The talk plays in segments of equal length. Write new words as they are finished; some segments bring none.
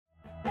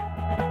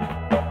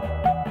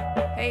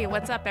Hey,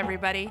 what's up,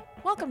 everybody?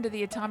 Welcome to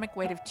the Atomic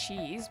Weight of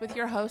Cheese with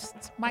your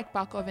hosts, Mike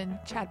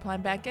Bakovin, Chad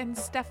Planbeck, and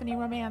Stephanie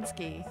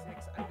Romansky.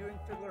 I'm doing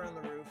Fiddler on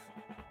the Roof,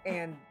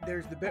 and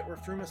there's the bit where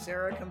Fruma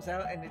Sarah comes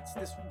out, and it's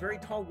this very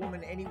tall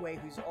woman anyway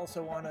who's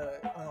also on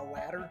a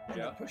ladder, and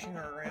they're pushing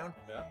her around.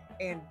 Yeah.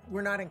 And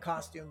we're not in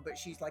costume, but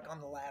she's like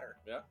on the ladder.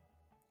 Yeah.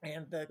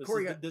 And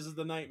this is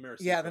the nightmare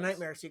sequence. Yeah, the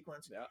nightmare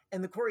sequence. Yeah.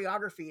 And the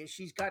choreography is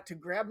she's got to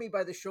grab me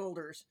by the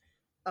shoulders,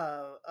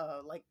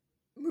 like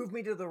move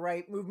me to the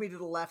right, move me to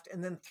the left,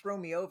 and then throw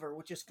me over,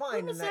 which is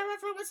fine. Fruma Sarah,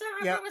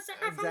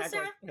 exactly.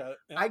 Yeah.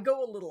 I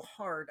go a little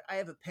hard. I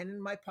have a pen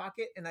in my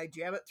pocket, and I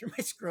jab it through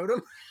my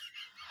scrotum.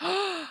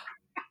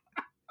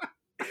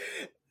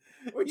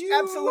 Which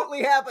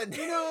absolutely happened.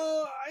 You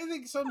know, I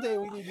think someday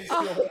we need to do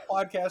a whole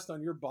podcast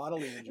on your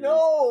bodily injuries.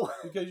 No!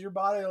 Because your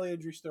bodily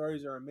injury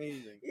stories are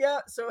amazing. Yeah,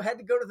 so I had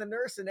to go to the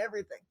nurse and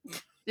everything.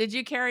 Did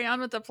you carry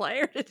on with the play,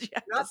 or did you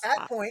have Not to at that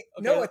stop? point.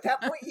 Okay. No, at that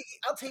point,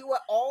 I'll tell you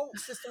what, all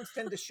systems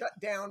tend to shut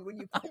down when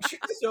you puncture.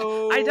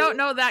 So I don't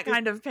know that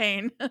kind of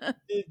pain.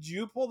 Did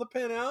you pull the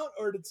pin out,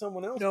 or did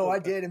someone else? No, pull I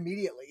the pin? did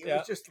immediately. It Yeah.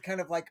 was just kind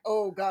of like,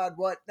 oh God,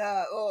 what?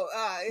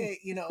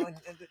 You know. And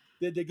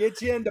Did they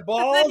get you in the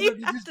balls, then or you did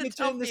you have just to get you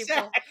tell in the people.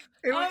 sack?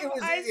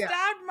 I yeah.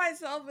 stabbed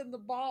myself in the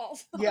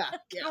balls. Yeah.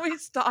 Can we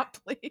stop,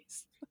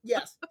 please?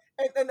 Yes.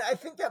 And I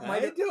think that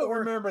might I have don't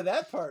remember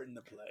that part in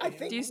the play. I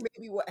think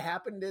maybe what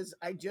happened is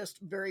I just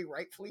very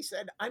rightfully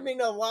said, I'm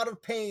in a lot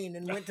of pain,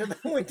 and went to the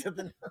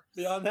nurse.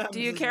 Beyond that,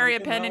 Do you Mrs. carry a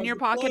Lincoln, pen how in was your the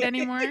pocket play?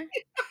 anymore?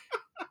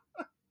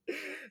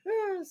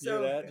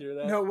 So, Hear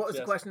that? no, what was the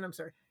Yes. question? I'm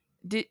sorry.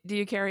 Do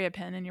you carry a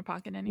pen in your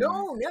pocket anymore?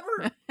 No,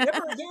 never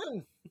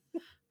again.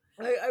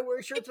 I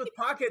wear shirts with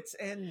pockets,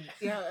 and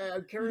I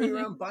carry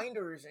around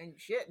binders and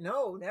shit.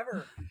 No,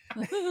 never.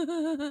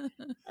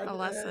 A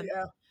lesson.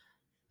 Yeah.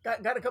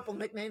 Got a couple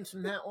nicknames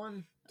from that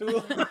one. To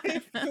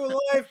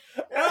life.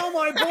 Ow,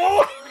 my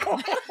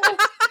ball!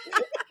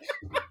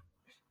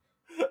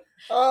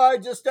 Oh, I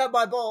just stabbed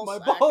my balls. My I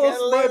balls,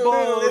 can't my live.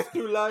 balls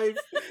to life.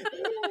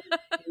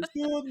 There's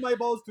two, my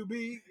balls to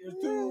be. There's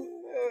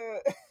two.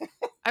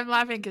 I'm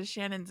laughing because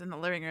Shannon's in the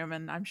living room,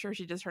 and I'm sure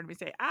she just heard me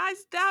say, I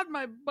stabbed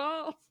my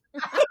balls.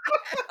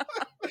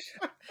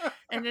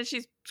 And then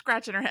she's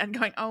scratching her head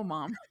going, oh,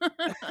 Mom.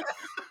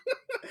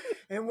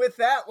 And with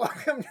that,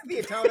 welcome to the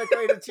Atomic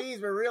Weight of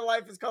Cheese, where real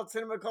life is called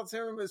cinema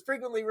is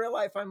frequently real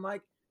life. I'm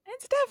Mike. And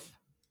Steph.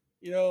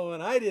 You know,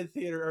 when I did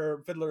theater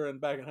or fiddler and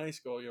back in high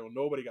school,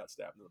 nobody got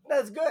stabbed in the balls.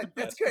 That's good.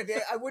 That's good.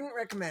 Yeah, I wouldn't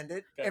recommend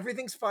it. Okay.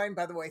 Everything's fine,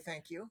 by the way.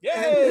 Thank you.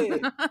 Yay!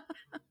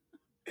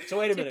 So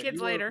wait a 2 minute. kids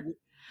later.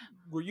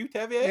 Were you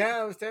Tevye? Yeah,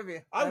 I was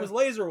Tevye. I was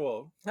Laser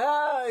Wolf.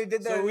 I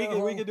did that. So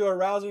we could do a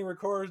rousing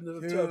recording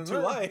of To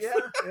Life.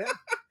 Yeah.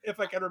 If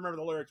I can remember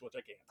the lyrics, which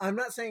I can't. I'm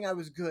not saying I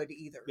was good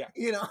either.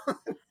 Yeah.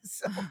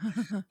 So,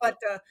 but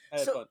I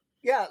had fun.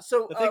 yeah.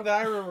 So The thing that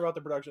I remember about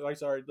the production, we're hit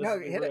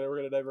it.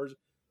 going to diverge.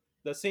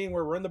 The scene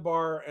where we're in the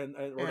bar, and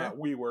not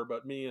we were,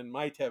 but me and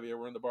my Tevye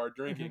were in the bar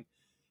drinking,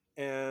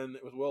 and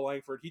it was Will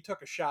Langford. He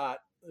took a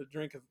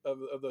drink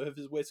of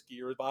his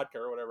whiskey or his vodka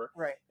or whatever,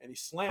 right, and he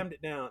slammed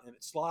it down, and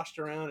it sloshed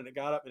around, and it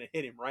got up, and it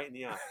hit him right in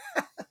the eye.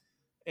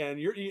 And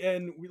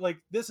we like,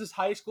 this is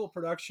high school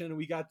production.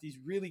 We got these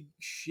really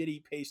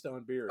shitty paste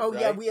on beers. Oh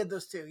right? yeah, we had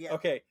those too. Yeah.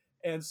 Okay.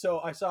 And so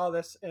I saw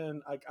this,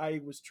 and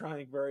I was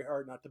trying very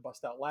hard not to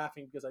bust out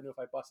laughing, because I knew if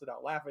I busted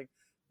out laughing,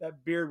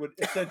 that beard would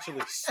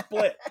essentially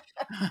split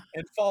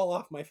and fall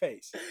off my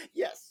face.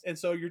 Yes. And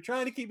so you're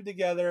trying to keep it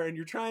together, and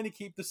you're trying to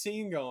keep the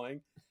scene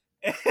going.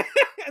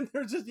 And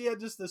there's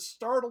just this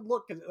startled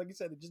look, because like I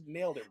said, it just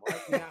nailed him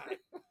right in the eye.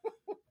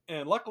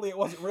 And luckily it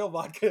wasn't real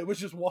vodka, it was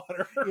just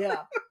water.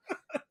 Yeah.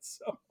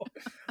 So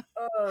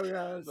oh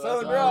yeah. So So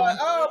that's dry. awesome.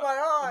 Oh my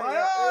eye. My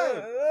Yeah.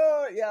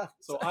 eye. Yeah.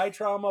 So eye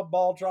trauma,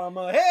 ball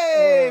trauma.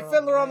 Hey, Oh,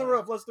 Fiddler on the man.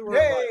 Roof. Let's do it.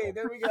 Hey,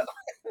 there we go.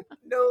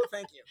 No,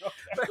 thank you.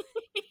 But,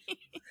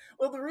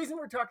 well, the reason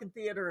we're talking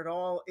theater at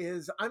all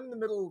is I'm in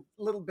the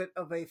little bit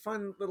of a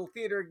fun little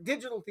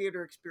digital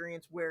theater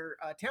experience where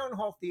Town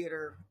Hall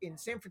Theater in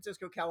San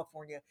Francisco,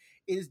 California,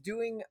 is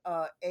doing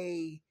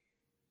a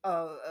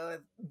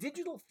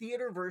digital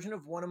theater version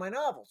of one of my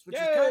novels, which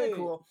is kind Yay! of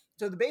cool.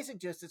 So the basic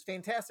gist is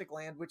Fantastic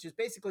Land, which is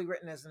basically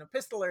written as an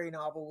epistolary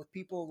novel with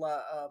people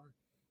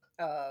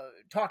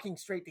talking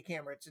straight to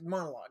camera. It's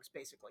monologues,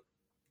 basically.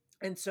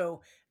 And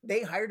so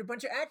they hired a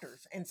bunch of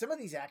actors, and some of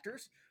these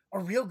actors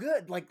are real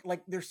good. Like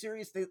they're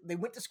serious. They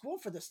went to school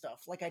for this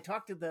stuff. Like I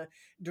talked to the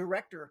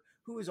director,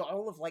 who is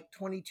all of like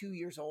 22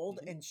 years old,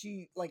 and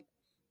she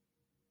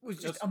was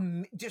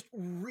just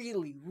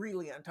really,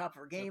 really on top of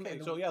her game. Okay,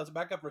 And so let's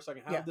back up for a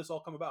second. How did this all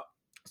come about?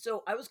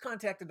 so I was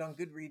contacted on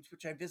Goodreads,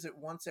 which I visit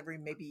once every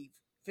maybe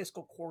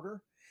fiscal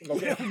quarter,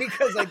 Okay.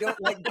 because I don't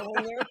like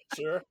going there.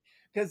 Sure.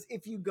 Because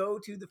if you go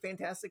to the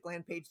Fantastic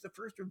Land page, the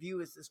first review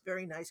is this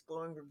very nice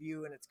glowing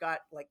review, and it's got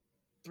like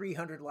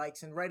 300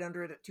 likes, and right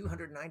under it at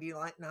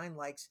 299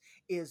 likes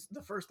is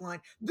the first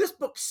line, "This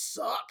book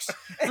sucks."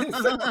 And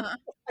so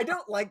I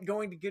don't like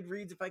going to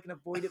Goodreads if I can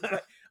avoid it,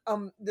 but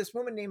This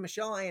woman named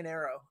Michelle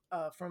Iannero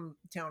from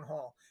Town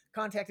Hall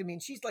contacted me,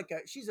 and she's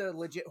a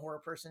legit horror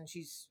person.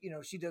 She's,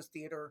 she does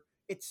theater.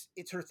 It's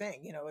her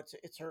thing,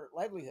 it's her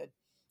livelihood.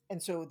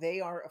 And so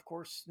they are, of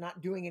course,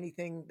 not doing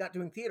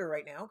theater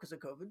right now because of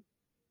COVID.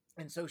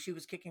 And so she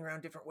was kicking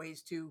around different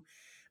ways to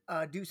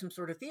do some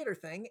sort of theater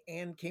thing,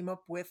 and came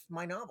up with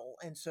my novel.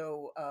 And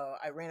so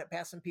I ran it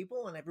past some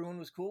people, and everyone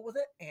was cool with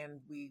it.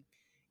 And we,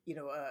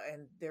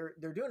 and they're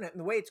doing it. And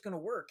the way it's going to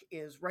work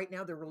is right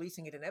now they're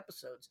releasing it in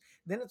episodes.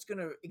 Then it's going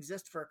to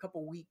exist for a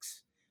couple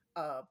weeks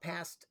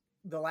past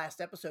the last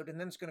episode, and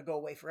then it's going to go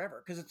away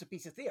forever because it's a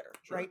piece of theater,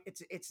 Sure. right?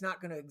 It's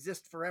not going to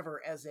exist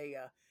forever as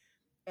a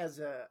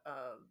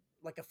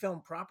like a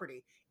film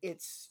property.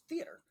 It's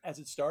theater. Has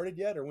it started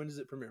yet, or when does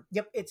it premiere?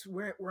 Yep,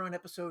 we're on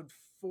episode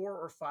 4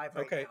 or 5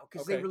 right now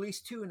because they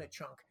released 2 in a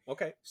chunk.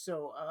 Okay,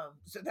 so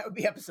that would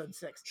be episode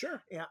 6.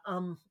 Sure. Yeah.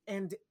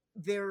 And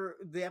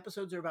the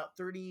episodes are about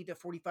 30 to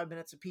 45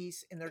 minutes a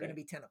piece, and they're going to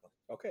be 10 of them.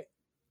 Okay.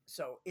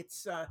 So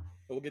it's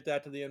we'll get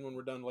that to the end when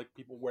we're done, like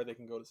people where they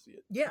can go to see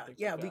it. Yeah,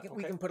 like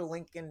we can put a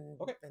link and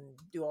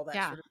do all that.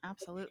 Yeah, sort of,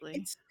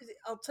 absolutely.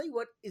 I'll tell you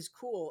what is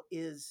cool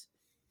is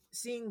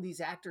seeing these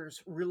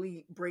actors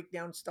really break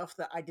down stuff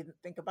that I didn't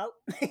think about.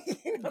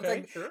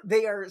 Sure.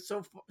 They are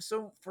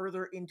so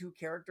further into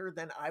character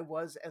than I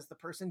was as the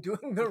person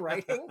doing the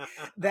writing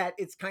that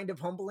it's kind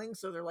of humbling.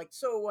 So they're like,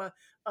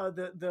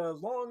 the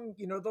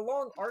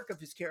long arc of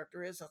his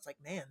character is. I was like,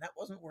 man, that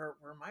wasn't where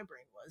my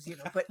brain was,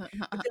 But there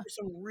were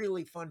some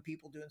really fun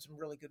people doing some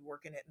really good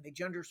work in it, and they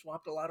gender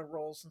swapped a lot of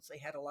roles since they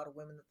had a lot of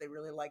women that they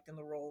really liked in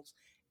the roles,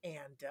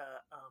 and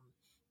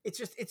it's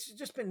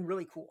just been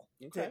really cool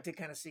to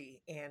kind of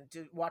see and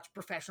to watch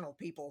professional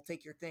people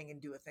take your thing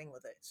and do a thing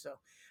with it. So,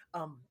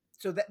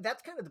 so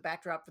that's kind of the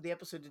backdrop for the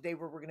episode today,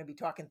 where we're going to be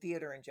talking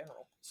theater in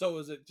general. So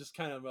is it just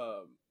kind of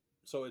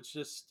so it's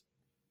just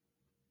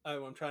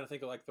I'm trying to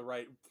think of like the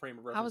right frame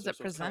of reference. How was it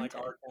so it's kind presented? of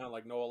like art, kind of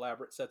like no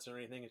elaborate sets or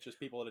anything. It's just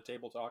people at a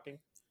table talking.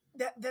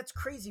 That's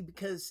crazy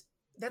because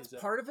that's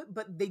part of it,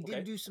 but they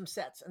did do some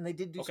sets and they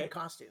did do some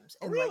costumes.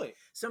 And really? Like,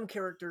 some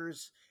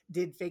characters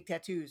did fake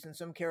tattoos and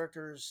some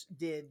characters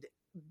did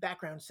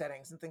background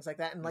settings and things like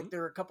that. And like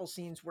there are a couple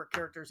scenes where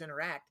characters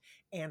interact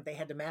and they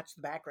had to match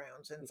the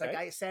backgrounds. And it's like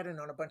I sat in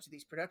on a bunch of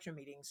these production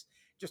meetings,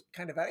 just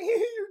kind of, hey,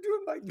 you're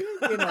doing my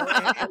thing,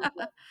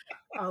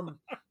 and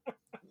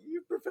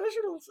you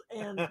professionals.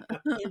 And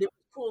it was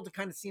cool to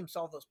kind of see them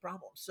solve those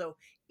problems. So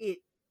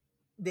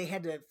they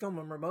had to film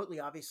them remotely,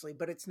 obviously,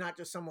 but it's not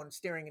just someone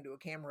staring into a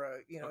camera,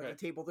 at the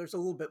table. There's a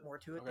little bit more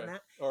to it than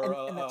that.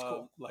 Or and that's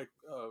cool. Like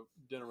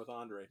Dinner with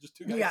Andre, just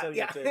two guys sitting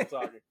at the table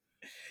talking.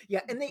 Yeah,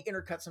 and they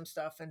intercut some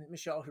stuff, and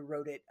Michelle, who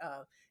wrote it,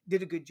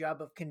 did a good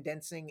job of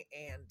condensing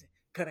and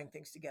cutting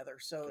things together.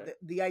 So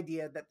the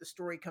idea that the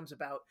story comes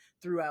about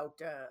throughout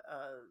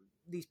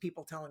these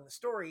people telling the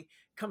story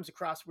comes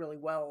across really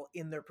well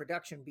in their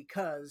production,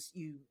 because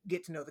you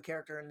get to know the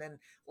character. And then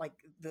like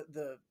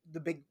the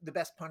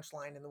best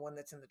punchline, and the one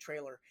that's in the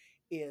trailer,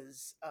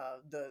 is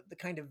the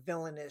kind of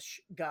villainish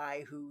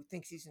guy who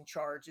thinks he's in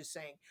charge is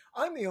saying,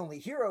 I'm the only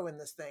hero in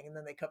this thing. And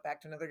then they cut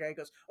back to another guy who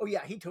goes, oh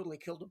yeah, he totally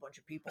killed a bunch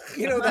of people.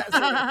 That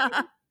sort of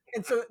thing.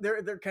 And so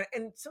they're kind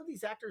of, and some of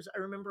these actors, I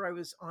remember I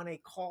was on a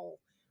call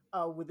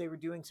where they were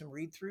doing some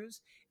read-throughs,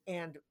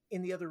 and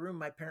in the other room,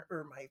 my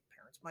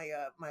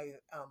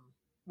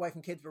wife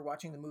and kids were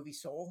watching the movie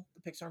Soul,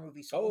 the Pixar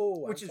movie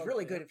Soul, which is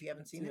really good if you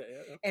haven't seen it.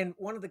 Yeah. And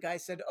one of the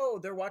guys said, oh,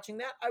 they're watching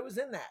that. I was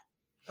in that.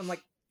 I'm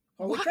like,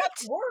 holy crap,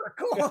 you were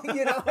cool.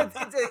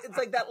 It's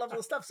like that level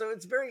of stuff. So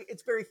it's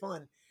very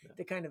fun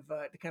to kind of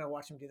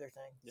watch them do their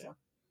thing. Yeah. So.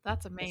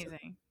 That's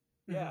amazing.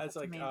 Yeah. It's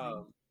like,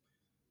 amazing.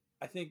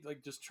 I think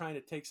like just trying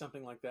to take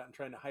something like that and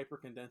trying to hyper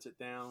condense it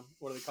down.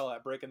 What do they call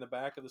that? Breaking the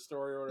back of the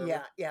story or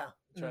whatever. Yeah.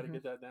 Try to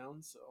get that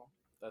down. So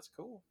that's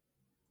cool.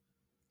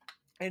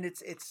 And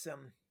it's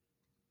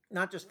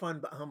not just fun,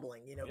 but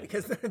humbling,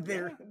 because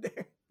they're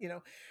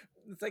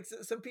it's like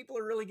some people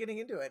are really getting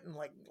into it and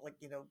like,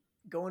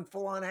 going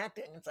full on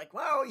acting. It's like,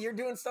 wow, you're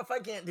doing stuff I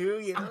can't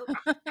do,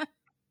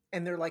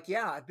 And they're like,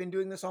 yeah, I've been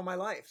doing this all my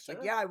life. It's like,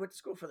 yeah, I went to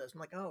school for this.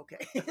 I'm like, oh,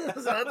 okay. So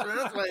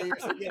that's why you're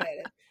so good at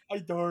it. I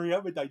don't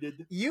know, but I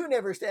did. You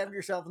never stabbed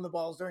yourself in the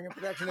balls during a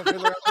production of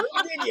Fiddler on the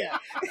Roof, did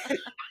you?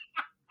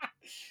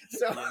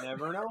 So you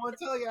never know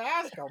until you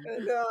ask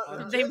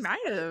them. They might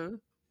have.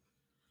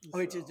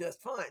 Which is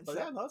just fun. But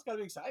yeah, no, it's got to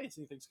be exciting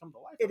seeing things come to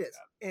life. It is.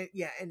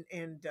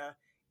 And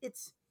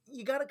it's,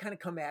 you got to kind of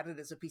come at it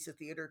as a piece of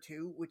theater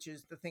too, which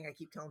is the thing I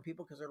keep telling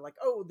people, because they're like,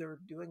 oh, they're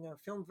doing a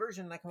film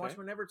version and I can watch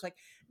whenever. It's like,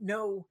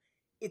 no,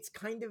 it's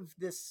kind of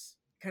this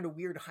kind of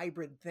weird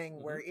hybrid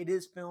thing where it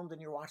is filmed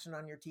and you're watching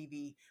on your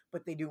TV,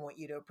 but they do want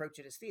you to approach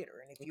it as theater.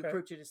 And if you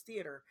approach it as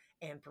theater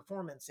and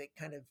performance, it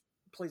kind of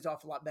plays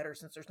off a lot better,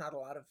 since there's not a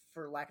lot of,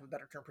 for lack of a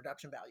better term,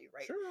 production value,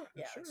 right? Sure.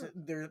 Yeah. Sure. So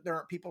there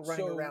aren't people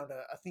running around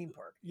a theme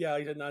park. Yeah,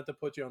 not to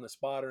put you on the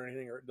spot or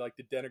anything, or like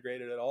to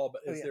denigrate it at all,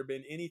 but has there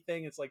been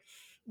anything it's like,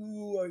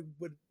 ooh, I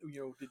would,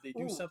 did they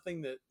do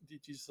something that did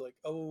you just like,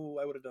 oh,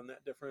 I would have done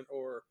that different,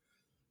 or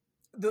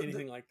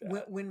anything like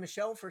that? When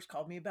Michelle first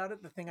called me about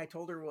it, the thing I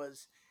told her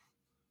was,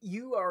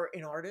 you are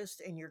an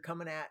artist and you're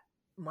coming at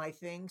my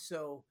thing,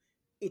 so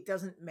it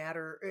doesn't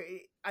matter.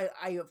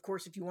 I of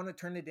course, if you want to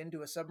turn it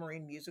into a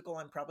submarine musical,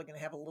 I'm probably going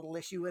to have a little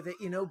issue with it,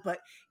 but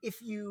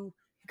if you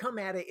come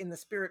at it in the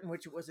spirit in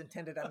which it was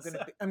intended,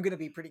 I'm gonna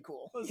be pretty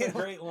cool. That's a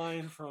great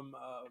line from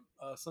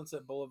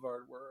Sunset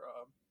Boulevard where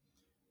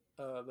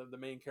the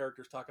main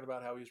character's talking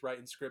about how he's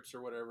writing scripts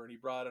or whatever, and he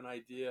brought an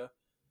idea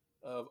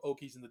of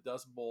Okies in the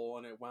Dust Bowl,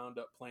 and it wound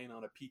up playing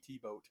on a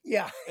PT boat.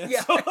 Yeah, and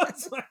yeah. So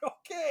it's like,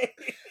 okay.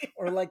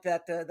 Or like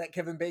that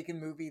Kevin Bacon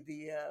movie,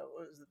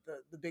 what was it,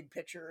 the Big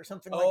Picture or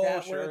something like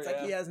that, sure, where it's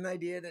like he has an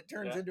idea and it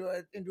turns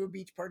into a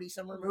beach party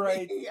summer movie.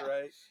 Right, Yeah.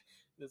 right.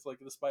 It's like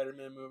the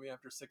Spider-Man movie.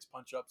 After 6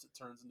 punch-ups, it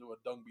turns into a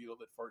dung beetle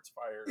that farts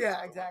fire.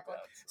 Yeah, exactly.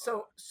 Like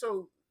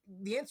so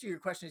the answer to your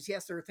question is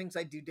yes, there are things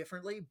I do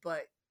differently,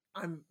 but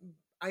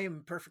I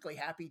am perfectly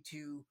happy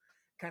to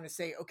kind of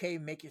say, okay,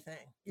 make your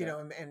thing, you know,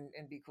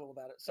 and be cool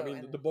about it. So I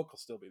mean, the book will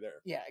still be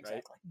there. Yeah,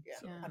 exactly. Right? Yeah,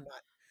 So.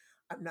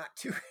 I'm not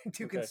too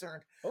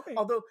concerned. Okay.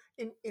 Although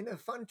in a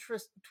fun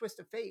twist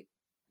of fate,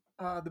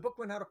 the book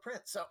went out of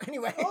print. So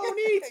anyway. Oh,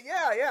 neat.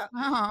 Yeah.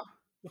 Oh.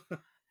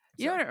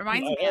 You know what it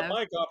reminds me of?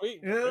 My copy.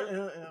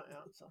 Yeah.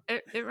 So.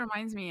 It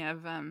reminds me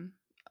of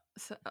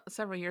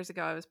several years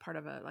ago. I was part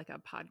of a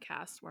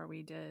podcast where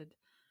we did.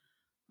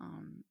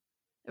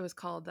 It was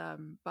called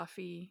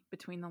Buffy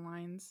Between the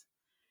Lines,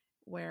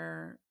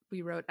 where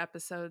we wrote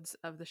episodes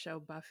of the show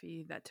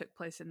Buffy that took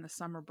place in the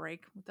summer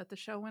break that the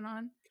show went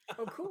on.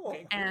 Oh, cool.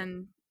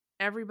 And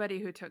everybody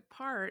who took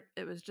part,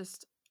 it was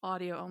just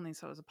audio only,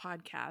 so it was a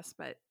podcast,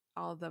 but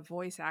all the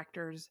voice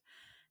actors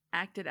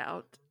acted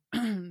out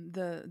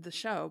the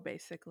show,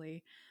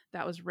 basically,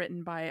 that was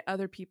written by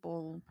other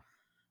people.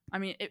 I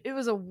mean, it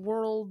was a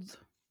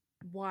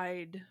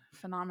worldwide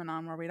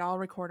phenomenon where we'd all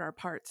record our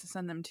parts and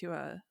send them to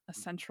a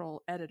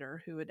central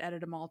editor who would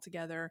edit them all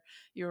together.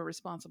 You were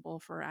responsible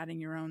for adding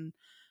your own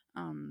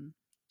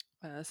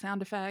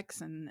sound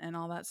effects and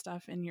all that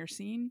stuff in your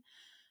scene.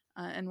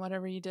 And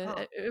whatever you did,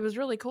 it was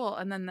really cool.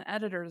 And then the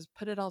editors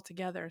put it all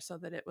together so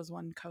that it was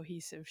one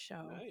cohesive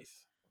show.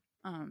 Nice.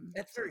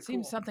 That's very it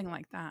seems cool. something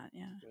like that.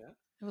 Yeah.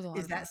 It was a lot.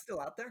 Is that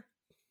still out there?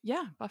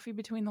 Yeah, Buffy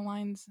Between the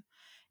Lines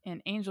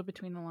and Angel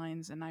Between the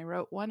Lines, and I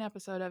wrote one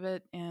episode of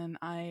it, and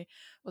I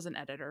was an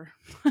editor.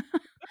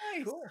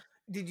 Nice. Cool.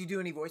 Did you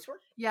do any voice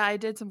work? Yeah, I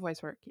did some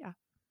voice work. Yeah.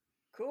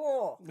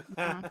 Cool.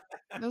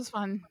 It was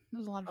fun. It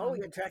was a lot of fun. Oh, we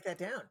can track that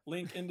down.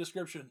 Link in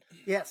description.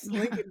 Yes.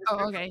 Link in description.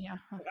 Oh, okay. Yeah.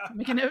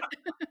 Make a note.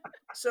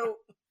 So,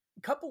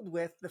 coupled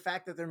with the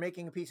fact that they're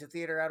making a piece of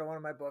theater out of one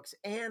of my books,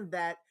 and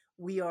that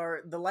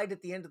the light at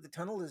the end of the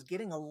tunnel is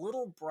getting a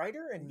little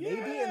brighter, and maybe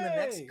in the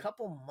next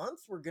couple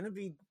months we're going to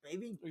be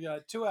we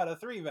got 2 out of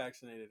 3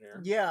 vaccinated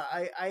here. Yeah,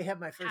 I had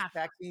my first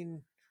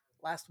vaccine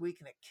last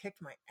week and it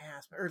kicked my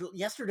ass, or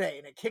yesterday,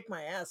 and it kicked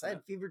my ass. I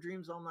had fever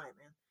dreams all night,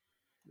 man.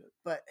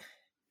 But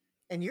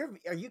and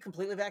are you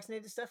completely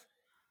vaccinated, Steph?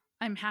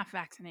 I'm half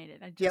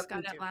vaccinated. I just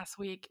got it last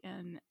week,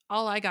 and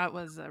all I got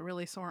was a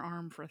really sore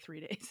arm for 3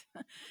 days.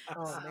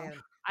 Oh man,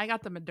 I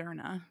got the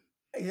Moderna.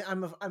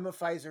 I'm a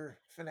Pfizer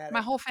fanatic.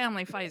 My whole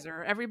family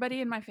Pfizer. Everybody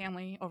in my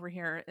family over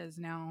here is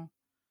now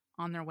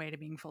on their way to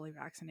being fully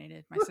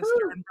vaccinated. My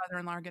sister and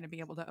brother-in-law are going to be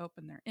able to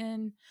open their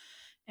inn,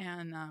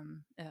 and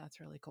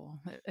it's really cool.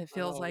 It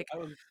feels like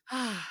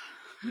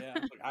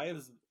I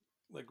was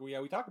like we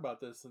talk about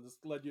this and this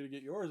led you to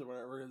get yours or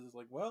whatever. Because it's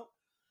like, well,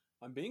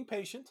 I'm being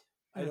patient.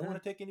 I don't want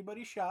to take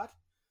anybody's shot.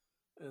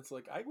 And it's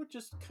like I would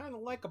just kind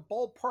of like a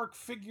ballpark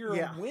figure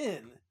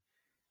win.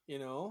 You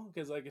know,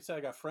 because like I said,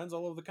 I got friends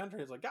all over the country.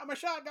 It's like, got my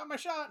shot. And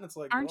it's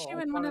like, aren't you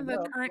in one of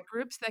the current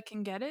groups that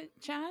can get it,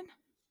 Chad?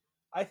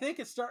 I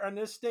think on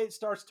this state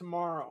starts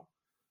tomorrow,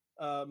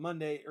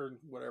 Monday or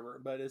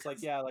whatever. But it's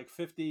like, like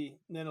 50,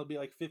 and then it'll be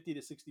like 50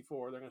 to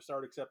 64. They're going to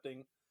start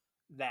accepting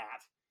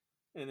that.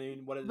 And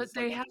then what is? But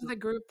they have the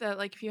group that,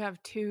 like, if you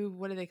have 2,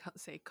 what do they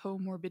say,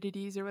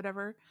 comorbidities or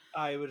whatever?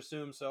 I would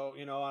assume so.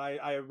 You know,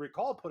 I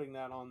recall putting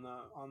that on the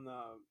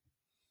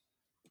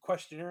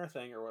questionnaire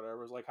thing or whatever. It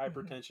was like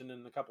hypertension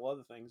and a couple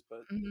other things, but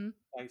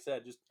like I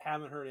said, just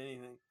haven't heard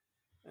anything.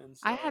 And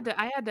so, I had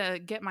to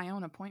get my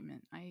own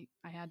appointment. I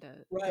had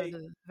to go to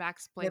the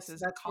vax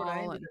places that's call what I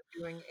ended up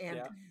doing, and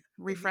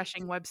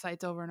refreshing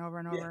websites over and over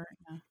and over.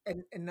 Yeah.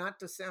 And not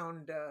to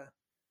sound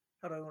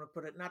how do I want to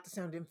put it? Not to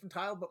sound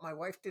infantile, but my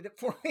wife did it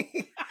for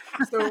me.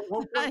 So at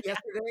one point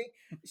yesterday,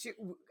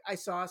 I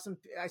saw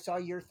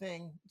your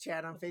thing,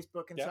 Chad, on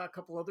Facebook, and saw a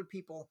couple other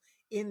people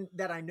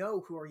that I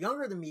know who are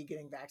younger than me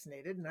getting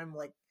vaccinated, and I'm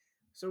like,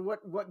 so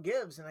what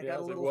gives? And I got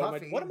a little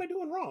huffy. What am I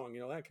doing wrong? You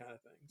know, that kind of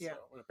thing. Yeah. So,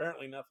 and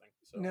apparently nothing.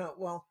 So. No,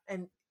 well,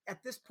 and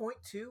at this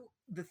point too,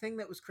 the thing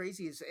that was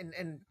crazy is,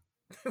 and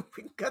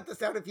we can cut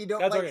this out if you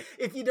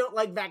don't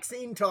like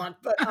vaccine talk,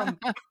 but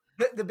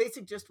the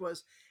basic gist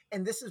was,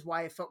 and this is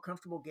why I felt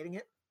comfortable getting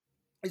it,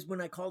 is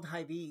when I called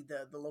Hy-Vee,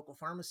 the local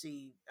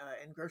pharmacy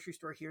and grocery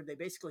store here, they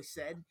basically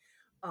said,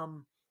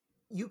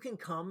 you can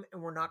come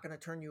and we're not going to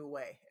turn you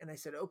away. And I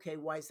said, okay,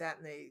 why is that?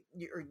 And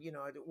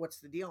what's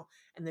the deal?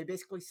 And they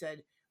basically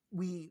said,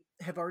 we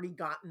have already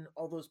gotten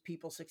all those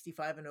people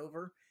 65 and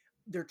over.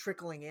 They're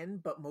trickling in,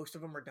 but most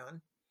of them are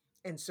done.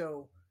 And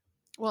so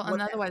Well, what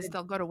and that otherwise said,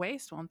 they'll go to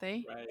waste, won't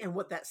they? Right. and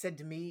what that said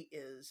to me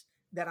is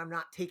that I'm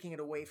not taking it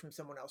away from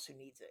someone else who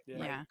needs it. Yeah.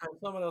 Right? Yeah. Well,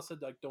 someone else said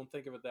like, don't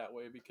think of it that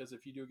way, because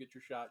if you do get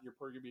your shot, you're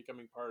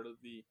becoming part of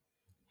the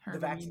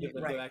Herd vaccine-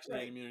 immunity. Right,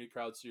 vaccinated immunity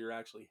crowd. So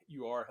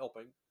you are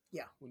helping.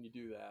 Yeah. When you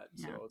do that.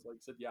 Yeah. So it's like I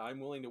said, yeah, I'm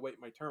willing to wait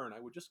my turn.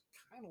 I would just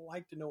kind of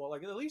like to know,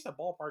 like, at least a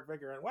ballpark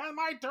figure on when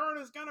my turn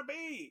is going to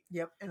be.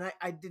 Yep. And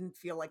I didn't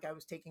feel like I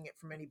was taking it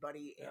from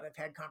anybody. And Yeah. I've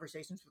had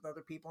conversations with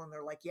other people and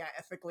they're like, yeah,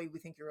 ethically, we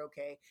think you're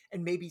okay.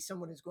 And maybe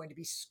someone is going to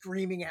be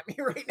screaming at me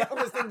right now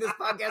listening to this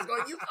podcast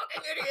going, you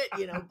fucking idiot,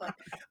 you know, but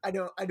I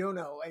don't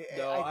know.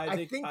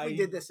 I think we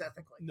did this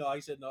ethically. No, I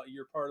said, no,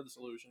 you're part of the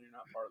solution. You're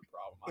not part of the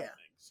problem, I think.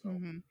 So,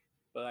 Mm-hmm.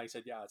 but I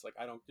said, yeah, it's like,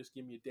 I don't, just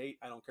give me a date.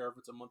 I don't care if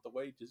it's a month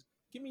away. Just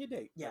give me a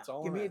date. Yeah. That's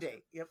all. Give I'm me a asking.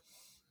 date. Yep.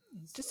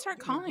 Just start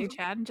give me a calling, date.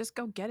 Chad, and just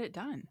go get it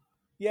done.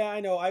 Yeah, I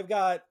know. I've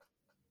got,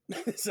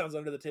 it sounds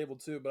under the table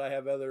too, but I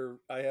have other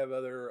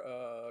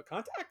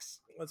contacts.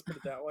 Let's put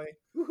it that way.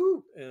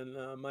 Woohoo.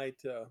 And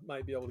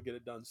might be able to get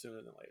it done sooner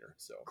than later.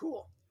 So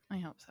Cool. I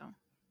hope so.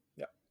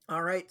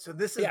 All right. So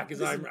this is, yeah,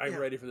 because I'm yeah.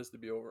 ready for this to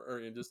be over.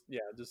 Or just.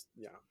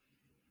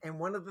 And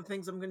one of the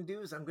things I'm going to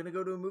do is I'm going to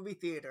go to a movie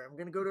theater. I'm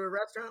going to go to a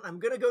restaurant. I'm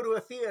going to go to a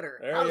theater.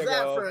 There How's you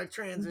that go. for a I'm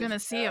transition? gonna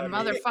see a Yeah,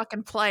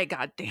 motherfucking play.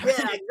 God damn Yeah,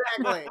 it!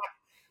 exactly.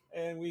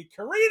 And we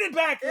careened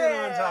back in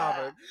on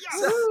topic.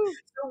 So,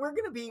 so we're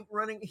going to be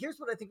running. Here's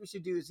what I think we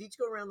should do: is each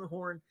go around the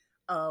horn,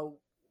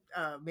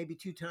 maybe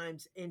 2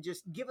 times, and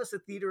just give us a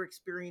theater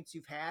experience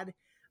you've had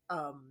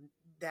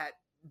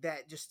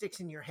that just sticks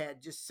in your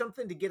head. Just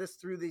something to get us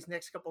through these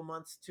next couple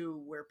months to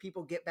where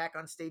people get back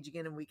on stage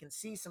again and we can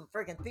see some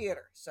freaking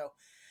theater. So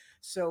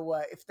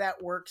if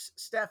that works,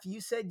 Steph, you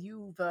said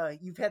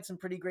you've had some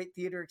pretty great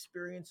theater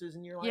experiences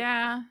in your life.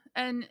 Yeah,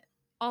 and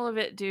all of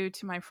it due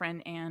to my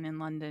friend Anne in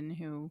London,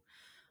 who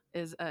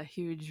is a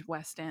huge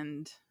West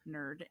End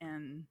nerd,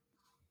 and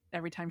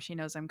every time she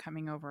knows I'm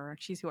coming over,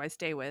 she's who I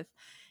stay with,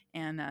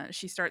 and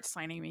she starts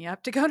signing me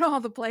up to go to all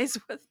the plays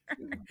with her.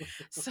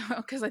 So,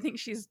 because I think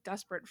she's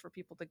desperate for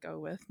people to go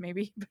with,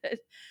 maybe. But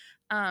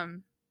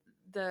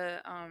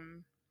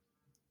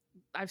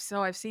I've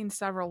seen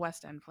several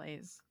West End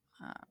plays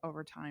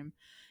over time,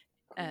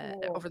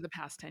 Cool. over the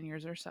past 10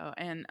 years or so,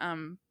 and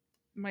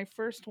my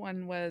first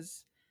one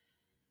was,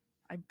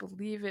 I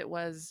believe it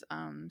was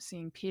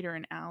seeing Peter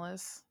and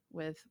Alice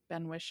with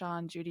Ben Whishaw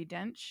and Judi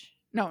Dench.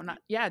 No, not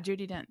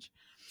Judi Dench.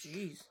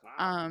 Jeez.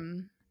 Wow.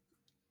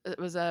 It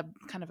was a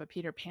kind of a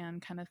Peter Pan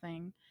kind of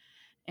thing,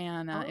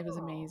 and it was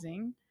Oh.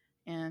 amazing.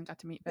 And got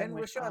to meet Ben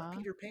Ben Whishaw Whishaw. of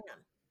Peter Pan.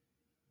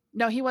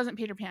 No, he wasn't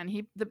Peter Pan.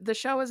 The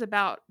show is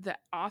about the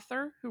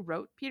author who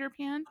wrote Peter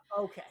Pan,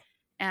 Okay.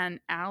 and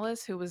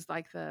Alice, who was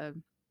like the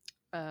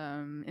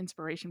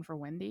inspiration for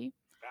Wendy.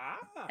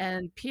 Ah.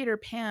 And Peter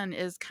Pan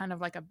is kind of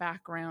like a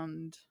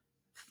background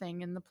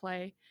thing in the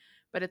play,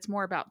 but it's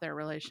more about their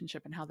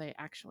relationship and how they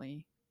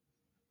actually.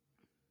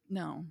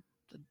 No,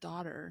 the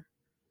daughter.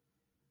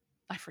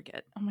 I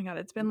forget. Oh my god,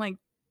 it's been like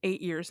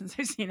 8 years since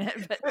I've seen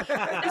it, but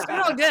it's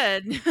real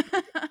good.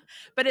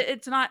 But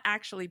it's not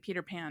actually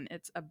Peter Pan.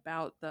 It's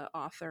about the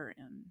author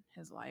and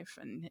his life,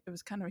 and it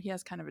was he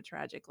has kind of a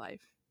tragic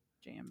life.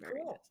 J.M. Barrie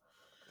Cool.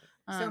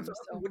 does. Sounds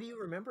awesome. What do you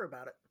remember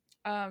about it?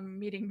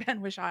 Meeting Ben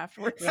Whishaw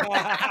afterwards.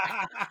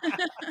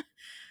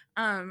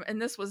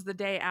 And this was the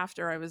day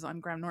after I was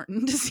on Graham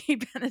Norton to see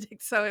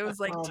Benedict, so it was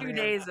like 2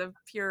 days of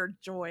pure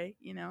joy,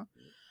 you know.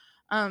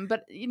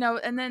 But you know,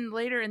 and then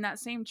later in that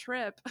same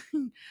trip,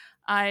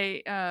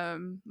 my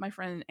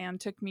friend Anne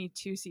took me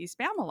to see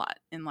Spamalot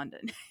in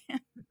London.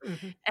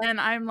 And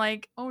I'm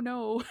like, oh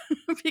no,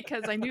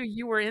 because I knew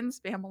you were in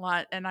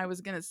Spamalot and I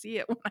was gonna see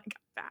it when I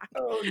got back.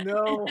 Oh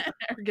no.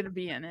 We're gonna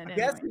be in it anyway.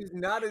 Guess who's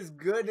not as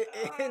good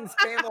in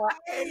Spamalot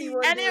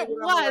anywhere. And it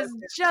was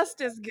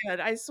just as good,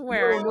 I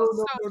swear. It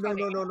was so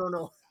funny.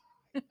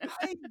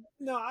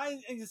 No. Like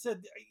I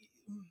said,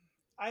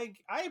 I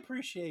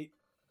appreciate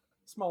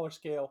smaller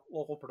scale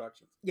local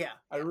productions. Yeah,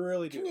 I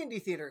really do. Community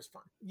theater is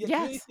fun. Yeah, Yes.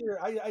 community theater.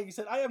 I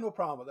said I have no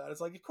problem with that.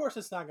 It's like, of course,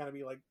 it's not going to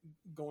be like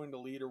going to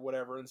Lead or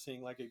whatever and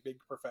seeing like a big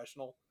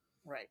professional,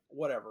 Right?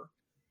 Whatever.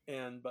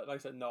 But like I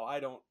said, no, I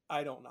don't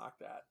knock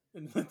that.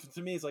 And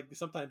to me, it's like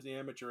sometimes the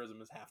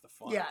amateurism is half the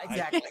fun. Yeah,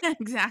 exactly.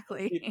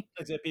 Exactly.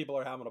 I said people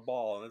are having a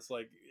ball, and it's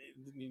like,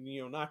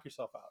 knock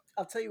yourself out.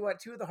 I'll tell you what.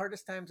 2 of the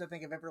hardest times I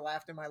think I've ever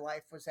laughed in my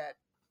life was at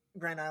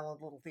Grand Island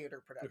Little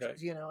Theater productions.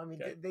 Okay. You know, I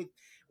mean, Okay. they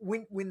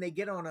when they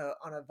get on a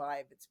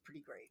vibe, it's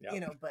pretty great. Yeah. You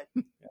know, but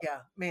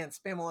yeah, man,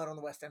 Spamalot on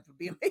the West End would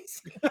be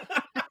amazing.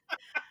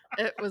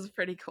 It was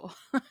pretty cool.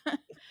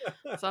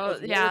 Was So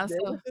Warwick yeah. Davis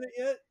So in it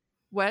yet?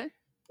 what?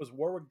 Was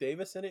Warwick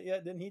Davis in it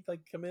yet? Didn't he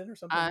like come in or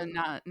something?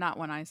 Not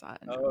when I saw it.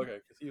 No. Oh, okay.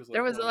 Because he was.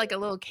 There was one of like the- a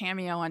little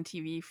cameo on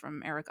TV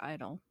from Eric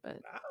Idle, but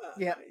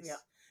Yeah, nice. yeah.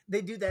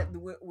 They do that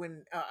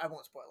when I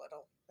won't spoil it.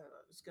 I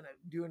was going to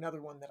do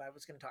another one that I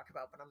was going to talk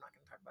about, but I'm not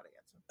going to talk about it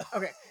yet. So.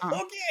 Okay.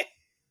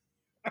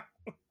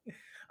 Okay.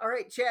 All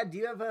right, Chad, do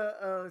you have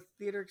a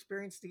theater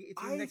experience to get you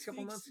through the next couple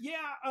think months? Yeah.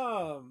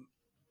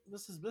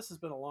 this has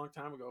been a long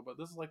time ago, but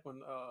this is like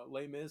when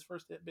Les Mis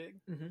first hit big.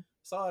 Mm-hmm.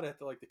 Saw it at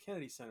the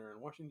Kennedy Center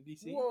in Washington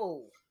D.C.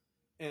 Whoa.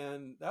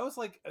 And that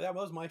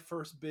was my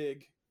first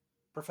big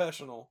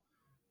professional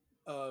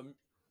um,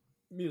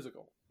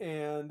 musical.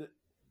 And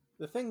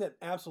the thing that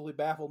absolutely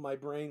baffled my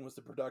brain was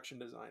the production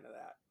design of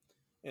that,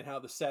 and how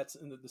the sets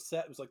and the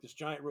set was like this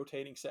giant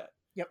rotating set.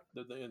 Yep.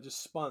 It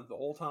just spun the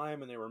whole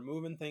time, and they were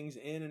moving things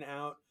in and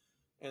out.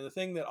 And the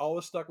thing that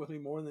always stuck with me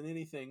more than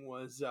anything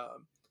was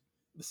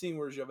the scene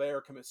where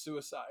Javert commits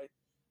suicide,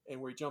 and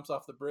where he jumps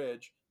off the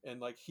bridge, and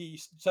like he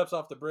steps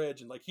off the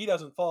bridge, and like he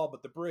doesn't fall,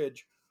 but the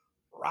bridge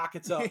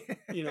rockets up,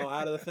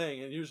 out of the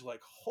thing, and you're just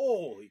like,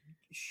 holy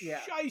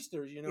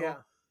shysters, Yeah.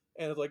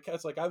 And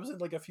it's like I was in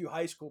like a few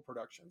high school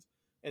productions,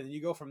 and then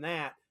you go from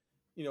that,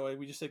 and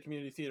we just said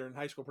community theater and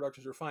high school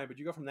productions are fine, but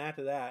you go from that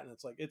to that, and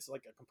it's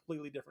like a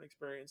completely different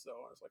experience, though.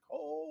 And it's like,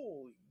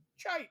 holy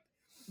shite.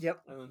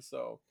 Yep. And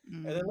so,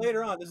 and then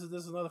later on, this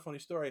is another funny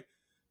story.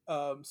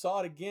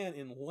 Saw it again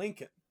in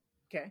Lincoln.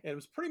 Okay. And it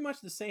was pretty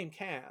much the same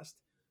cast,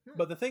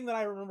 but the thing that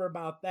I remember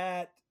about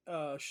that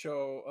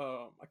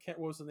show, what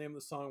was the name of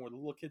the song where the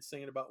little kid's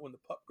singing about when the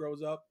pup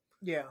grows up?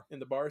 Yeah. In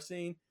the bar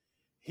scene,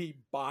 he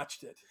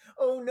botched it.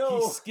 Oh no!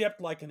 He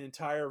skipped like an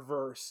entire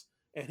verse,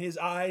 and his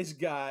eyes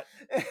got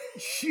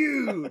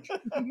huge.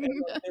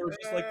 There was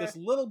just like this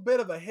little bit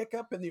of a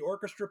hiccup in the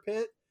orchestra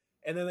pit,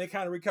 and then they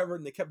kind of recovered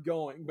and they kept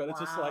going. But it's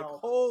just like,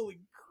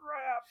 holy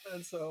crap!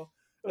 And so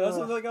that's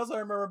something else I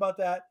remember about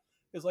that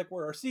is like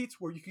where our seats,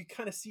 where you could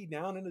kind of see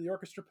down into the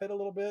orchestra pit a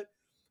little bit.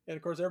 And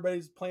of course,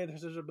 everybody's playing,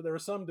 but there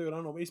was some dude, I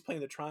don't know, he's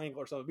playing the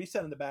triangle or something. But he's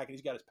sat in the back and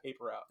he's got his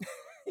paper out.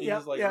 He's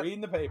just like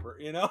reading the paper,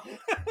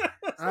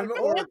 I'm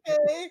like,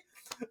 okay.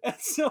 And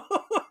so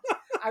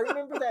I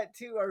remember that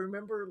too. I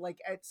remember like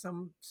at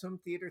some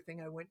theater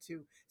thing I went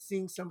to,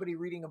 seeing somebody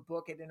reading a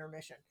book at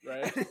intermission.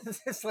 Right.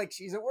 It's just like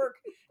she's at work,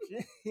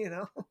 doing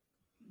her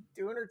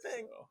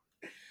thing. So,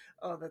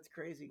 oh, that's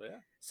crazy. Yeah.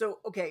 So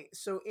okay,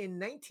 so in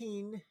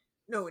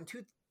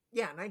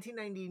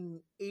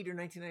 1998 or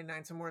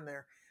 1999, somewhere in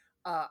there.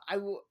 I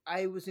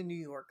was in New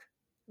York,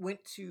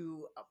 went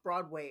to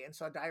Broadway and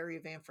saw Diary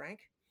of Anne Frank,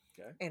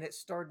 and it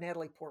starred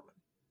Natalie Portman,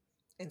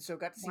 and so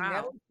got to see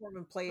Natalie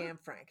Portman play Anne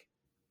Frank.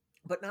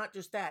 But not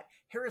just that,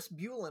 Harris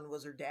Bulin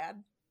was her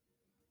dad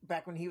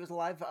back when he was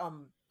alive.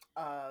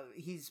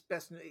 He's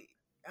best.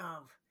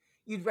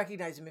 You'd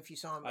recognize him if you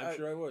saw him. I'm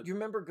sure I would. Do you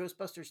remember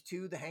Ghostbusters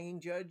 2, The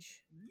Hanging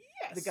Judge?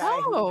 Yes. The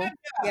guy.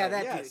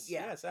 That yes, dude.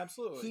 Yeah. Yes,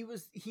 absolutely.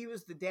 He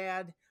was the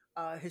dad.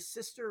 His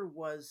sister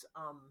was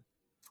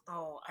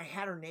I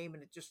had her name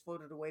and it just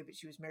floated away, but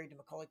she was married to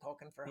Macaulay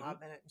Culkin for a hot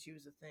minute, and she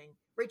was the thing.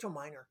 Rachel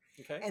Miner.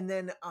 Okay. And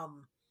then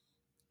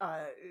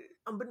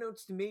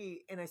unbeknownst to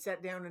me, and I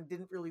sat down and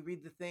didn't really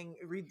read the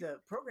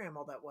program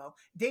all that well,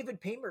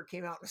 David Paymer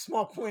came out in a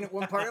small point at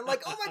one part. I'm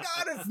like, oh my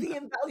God, it's the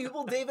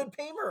invaluable David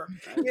Paymer,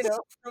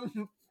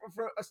 from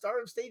a star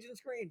of stage and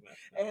screen.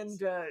 Nice. And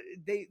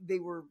they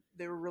were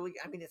really,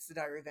 I mean, it's the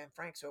Diary of Anne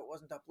Frank, so it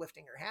wasn't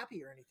uplifting or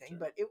happy or anything,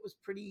 but it was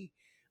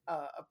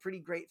a pretty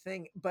great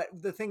thing. But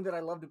the thing that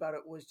I loved about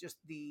it was just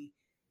the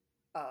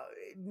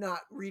not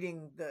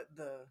reading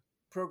the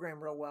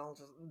program real well.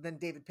 Then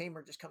David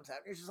Paymer just comes out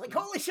and you're just like,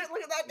 holy shit,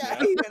 look at that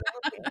guy.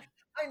 Yeah.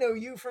 I know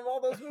you from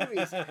all those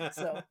movies.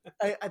 So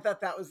I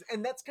thought that was,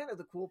 and that's kind of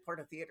the cool part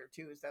of theater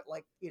too, is that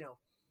like,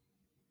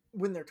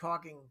 when they're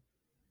talking,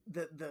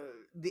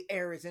 the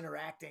air is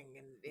interacting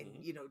and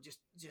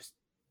just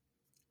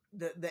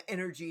the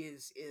energy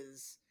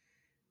is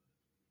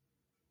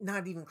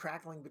not even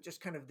crackling, but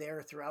just kind of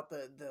there throughout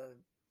the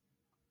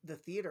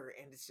theater,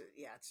 and it's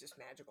just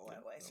magical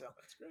that way. So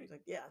that's great. It's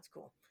like, yeah, it's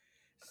cool.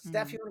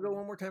 Steph, you want to go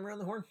one more time around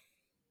the horn?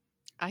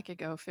 I could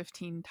go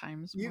 15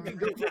 times more. You can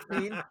go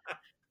 15.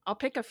 I'll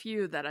pick a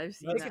few that I've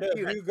seen.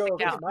 You go.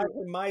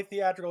 My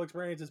theatrical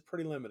experience is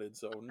pretty limited,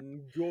 so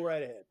go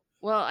right ahead.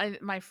 Well,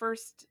 my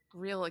first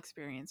real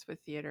experience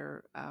with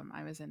theater,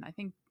 I was in, I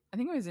think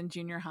I was in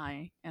junior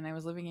high, and I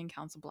was living in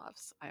Council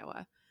Bluffs,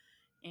 Iowa,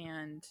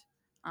 and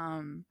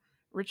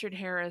Richard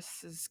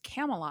Harris's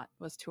Camelot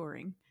was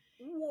touring.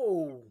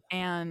 Whoa!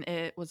 And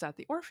it was at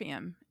the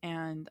Orpheum,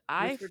 and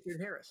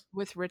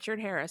with Richard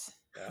Harris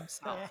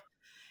himself.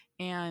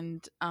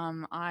 And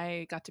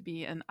I got to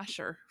be an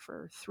usher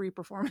for 3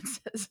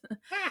 performances.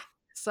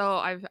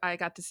 So I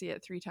got to see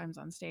it 3 times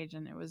on stage,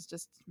 and it was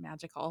just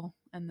magical.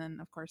 And then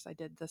of course I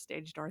did the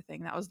stage door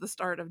thing. That was the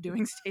start of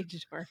doing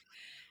stage door,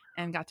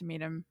 and got to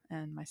meet him,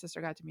 and my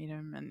sister got to meet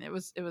him, and it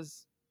was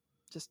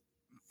just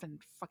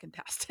fucking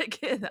tastic.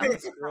 That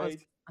was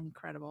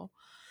incredible.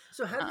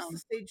 So how does the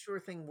stage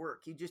door thing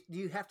work? Do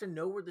you have to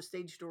know where the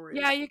stage door is?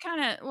 Yeah, you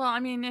kind of, well, I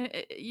mean,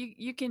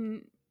 you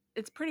can,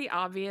 it's pretty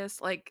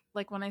obvious. Like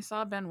when I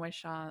saw Ben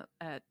Whishaw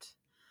at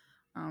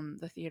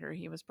the theater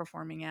he was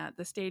performing at,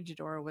 the stage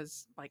door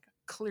was like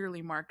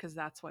clearly marked, because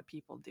that's what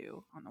people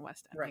do on the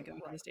West End. They go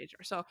to the stage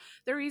door. So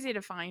they're easy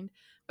to find,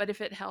 but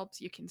if it helps,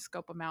 you can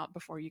scope them out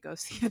before you go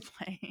see the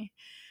play.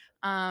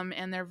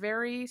 And they're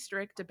very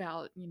strict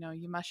about,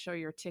 you must show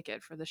your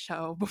ticket for the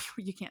show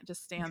before you can't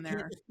just You stand can't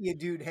there. just be a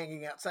dude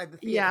hanging outside the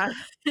Yeah.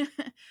 theater.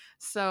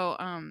 So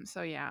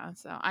yeah.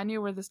 So I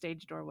knew where the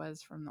stage door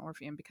was from the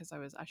Orpheum because I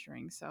was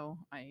ushering. So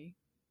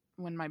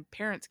when my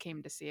parents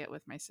came to see it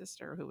with my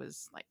sister, who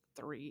was like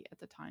 3 at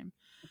the time,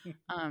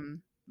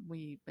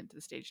 we went to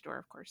the stage door,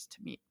 of course,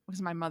 to meet,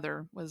 because my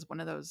mother was one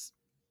of those.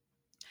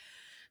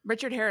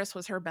 Richard Harris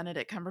was her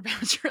Benedict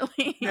Cumberbatch,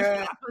 really.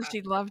 Yeah.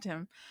 She loved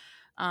him.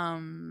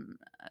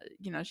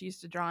 She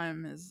used to draw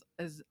him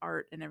as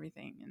art and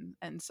everything,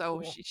 and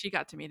so Cool. she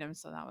got to meet him,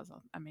 so that was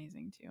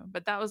amazing too.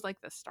 But that was like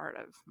the start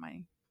of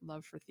my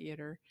love for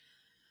theater.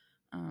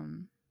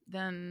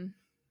 Then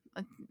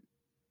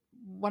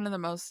one of the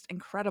most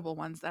incredible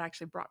ones that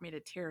actually brought me to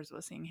tears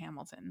was seeing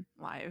Hamilton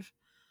live.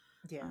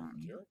 Yeah.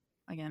 Sure.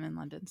 Again in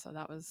London. So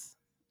that was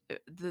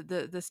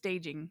the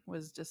staging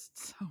was just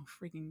so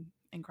freaking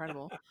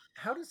incredible.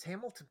 How does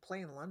Hamilton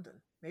play in London?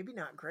 Maybe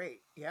not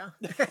great. Yeah.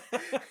 That's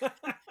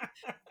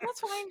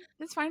fine.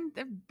 It's fine.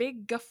 The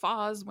big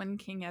guffaws when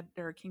King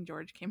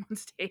George came on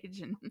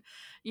stage, and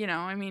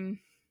I mean,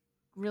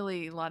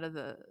 really, a lot of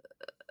the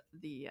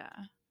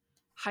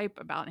hype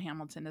about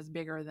Hamilton is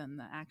bigger than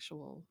the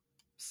actual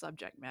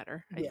subject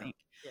matter, I think.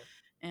 Yeah.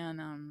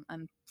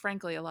 And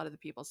frankly, a lot of the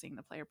people seeing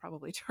the play are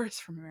probably tourists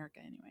from America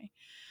anyway.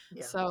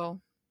 Yeah.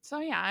 So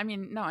yeah, I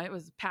mean, no, it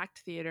was packed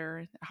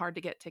theater, hard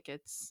to get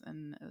tickets,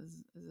 and it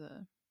was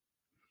a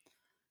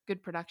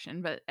good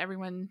production. But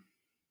everyone,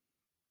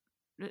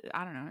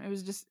 I don't know,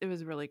 it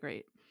was really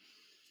great.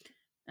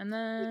 And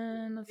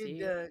then let's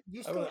see.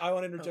 I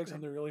want to interject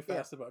something really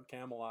fast about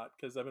Camelot,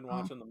 because I've been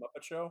watching the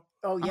Muppet Show.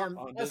 Oh yeah,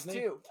 on us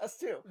Disney. too. Us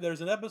too. There's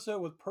an episode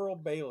with Pearl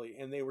Bailey,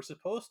 and they were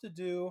supposed to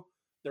do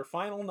their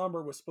final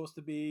number was supposed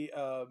to be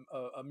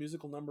a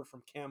musical number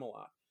from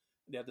Camelot.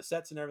 They had the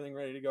sets and everything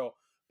ready to go,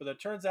 but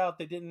it turns out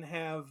they didn't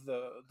have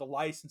the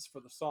license for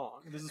the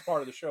song. This is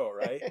part of the show,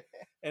 right?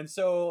 And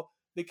so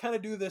they kind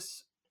of do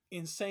this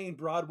insane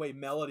Broadway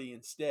melody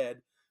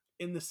instead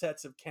in the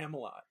sets of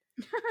Camelot.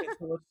 And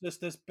so it's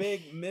just this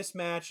big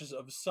mismatches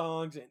of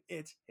songs, and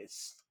it's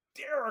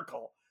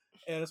hysterical.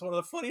 And it's one of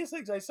the funniest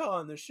things I saw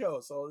on the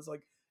show. So it's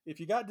like, if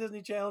you got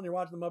Disney Channel and you're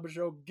watching the Muppet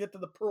Show, get to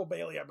the Pearl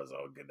Bailey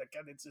episode.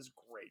 It's just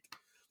great.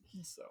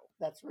 So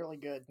that's really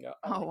good. Yeah.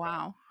 Oh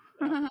wow.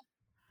 Yeah.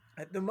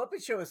 The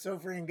Muppet Show is so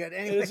freaking good.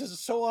 Anyway, it's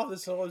just so off the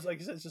so it's like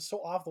it's just so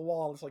off the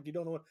wall. It's like you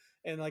don't know what,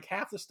 and like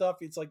half the stuff,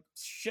 it's like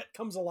shit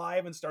comes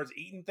alive and starts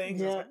eating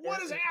things. It's like,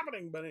 what is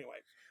happening? But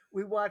anyway,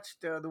 we watched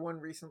the one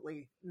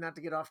recently. Not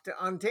to get off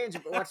on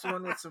tangent, but watched the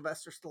one with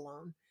Sylvester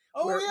Stallone.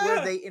 Oh,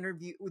 where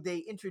they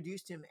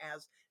introduced him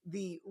as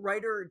the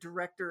writer,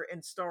 director,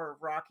 and star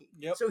of Rocky.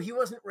 Yep. So he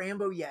wasn't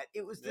Rambo yet.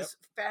 It was this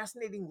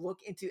fascinating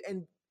look into,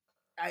 and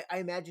I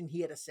imagine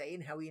he had a say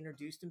in how he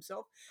introduced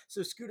himself.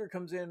 So Scooter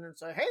comes in and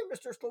says, "Hey,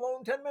 Mr.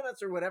 Stallone, 10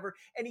 minutes or whatever,"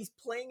 and he's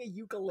playing a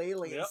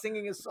ukulele and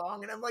singing a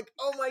song, and I'm like,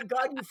 "Oh my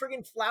god, you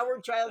friggin' flower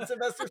child,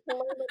 Sylvester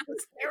Stallone!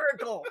 That's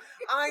hysterical!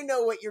 I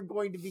know what you're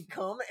going to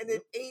become, and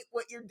it ain't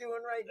what you're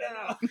doing right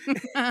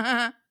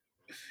now."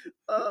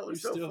 Oh, it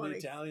was so still funny.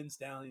 The Italian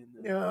stallion.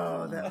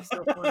 Oh, that was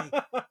so funny.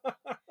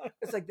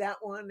 It's like that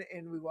one,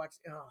 and we watched.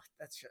 Oh,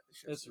 that's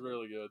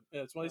really good.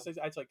 Yeah, it's one of these things.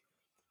 It's like,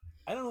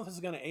 I don't know if this is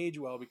going to age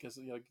well, because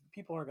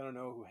people aren't going to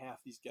know who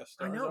half these guest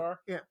stars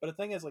are. Yeah. But the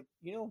thing is, like,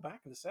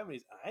 back in the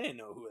 70s, I didn't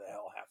know who the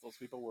hell half those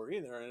people were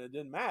either, and it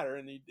didn't matter.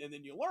 And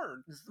then you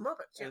learn. It's the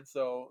Muppets. Yeah. And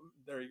so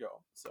there you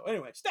go. So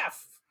anyway,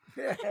 Steph,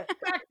 back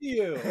to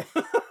you.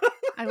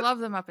 I love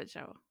the Muppet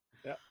Show.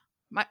 Yeah.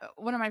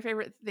 One of my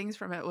favorite things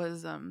from it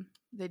was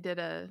they did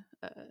a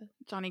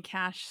Johnny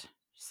Cash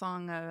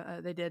song.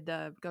 They did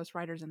Ghost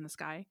Riders in the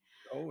Sky.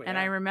 Oh yeah. And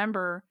I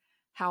remember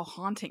how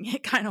haunting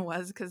it kind of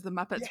was, because the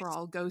Muppets were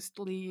all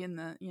ghostly and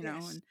and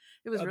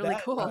it was really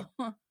cool.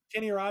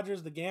 Kenny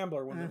Rogers, the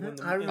gambler.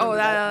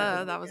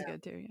 That was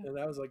good too. Yeah.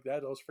 That was like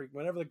that. Always freaked.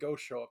 Whenever the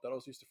ghosts show up, that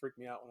always used to freak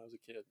me out when I was a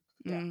kid.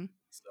 Yeah.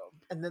 So.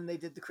 And then they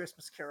did the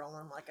Christmas Carol, and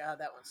I'm like,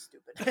 that one's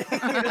stupid.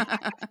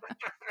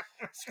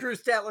 Screw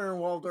Statler and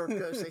Waldorf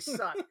Ghosts. They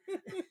suck.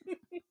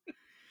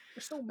 They're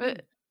so mean.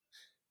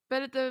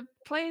 But the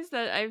plays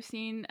that I've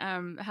seen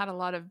had a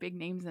lot of big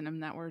names in them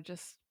that were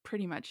just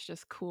pretty much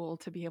just cool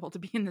to be able to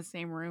be in the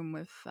same room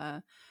with,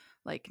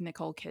 like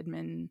Nicole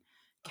Kidman,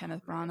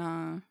 Kenneth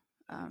Branagh.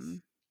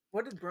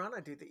 What did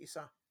Branagh do that you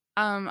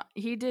saw?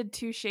 He did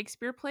 2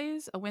 Shakespeare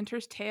plays, A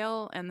Winter's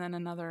Tale, and then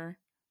another.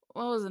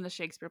 Well, it wasn't a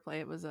Shakespeare play.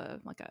 It was a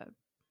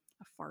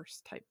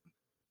farce type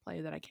play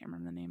that I can't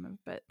remember the name of.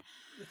 But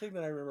the thing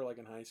that I remember, like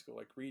in high school,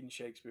 like reading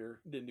Shakespeare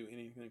didn't do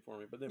anything for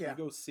me. But then if you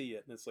go see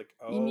it, and it's like,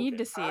 you need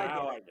to see it.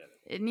 I get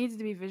it. It needs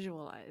to be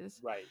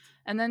visualized, right?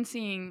 And then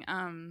seeing,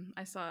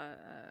 I saw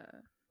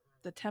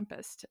The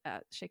Tempest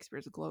at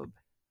Shakespeare's Globe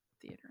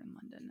Theatre in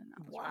London, and that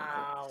was really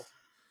cool.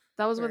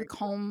 That was with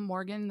Colm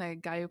Morgan, the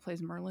guy who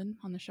plays Merlin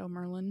on the show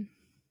Merlin.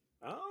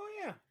 Oh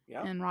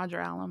yeah. And Roger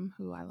Allam,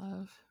 who I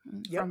love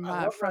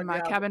from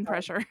Cabin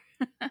Pressure.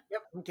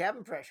 Yep, from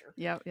Cabin Pressure.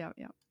 Yep.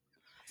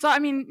 So I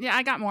mean, yeah,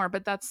 I got more,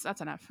 but that's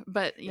enough.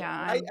 But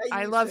yeah, I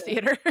used love to-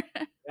 theater,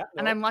 Yeah,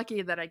 and no, I'm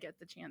lucky that I get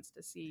the chance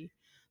to see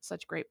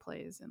such great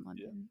plays in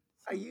London.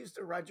 I used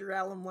a Roger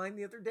Allen line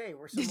the other day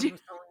where Did someone you?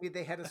 was telling me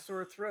they had a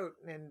sore throat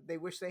and they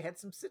wish they had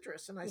some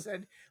citrus. And I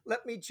said,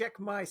 let me check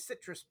my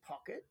citrus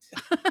pocket.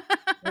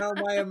 Now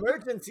my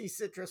emergency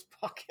citrus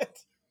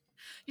pocket.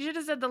 You should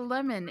have said the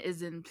lemon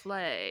is in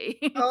play.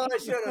 Oh, I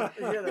should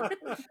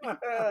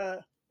have.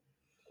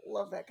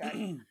 Love that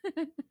guy.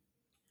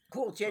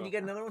 Cool. Chad, you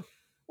got another one?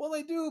 well,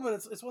 they do, but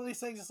it's one of these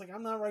things. It's like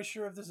I'm not really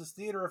sure if this is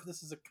theater or if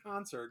this is a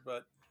concert.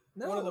 But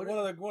No. one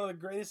of the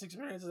greatest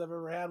experiences I've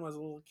ever had when I was a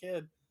little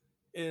kid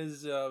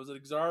is was at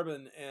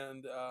Exarban,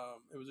 and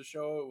it was a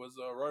show. It was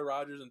Roy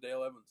Rogers and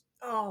Dale Evans.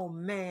 Oh,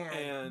 man.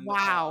 And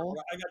Wow.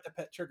 I got to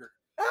pet Trigger.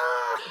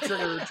 Ah!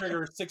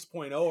 Trigger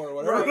 6.0 or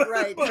whatever.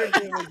 Right. But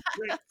it was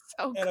great.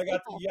 So And I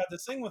got cool. to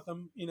sing with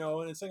them,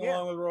 and sing Yeah.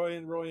 along with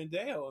Roy and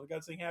Dale, and I got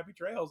to sing Happy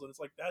Trails, and it's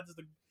like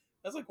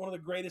that's like one of the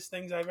greatest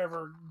things I've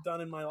ever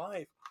done in my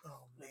life.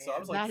 Oh, man. And so I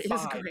was like That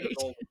is 5 years great.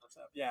 old when this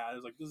happened. Yeah, I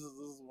was like, this is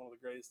one of the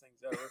greatest things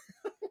ever.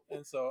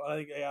 And so I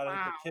think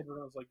Wow. the kid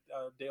was like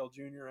Dale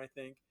Jr. I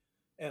think,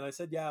 and I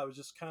said I was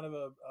just kind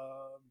of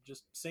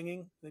just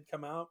singing. They'd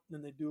come out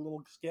and they'd do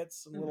little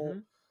skits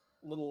and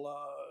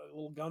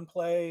little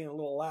gunplay and a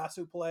little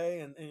lasso play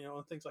and and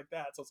things like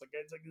that. So it's like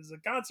is it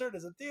a concert,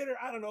 is it theater?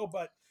 I don't know,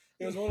 but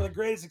it was one of the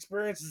greatest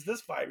experiences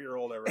this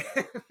 5-year-old ever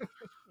had.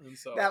 And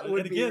so That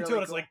would and be again really too,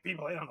 and it's cool. like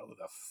people they don't know who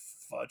the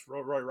fudge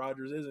Roy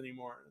Rogers is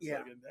anymore. It's Yeah.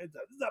 like, it's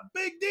a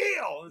big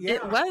deal. Yeah.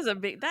 It was a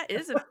big. That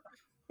is a.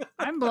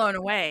 I'm blown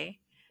away.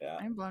 Yeah.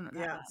 I'm blown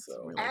away. Yeah, That's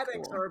so- really At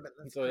cool. Exarban.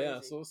 That's So crazy. yeah,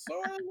 so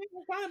I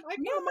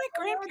My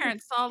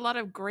grandparents saw a lot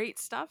of great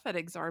stuff at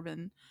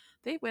Exarban.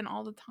 They went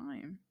all the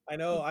time. I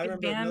know. I Big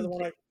remember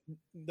another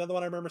band.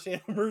 one. I remember seeing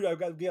Rude. I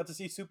got to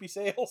see Soupy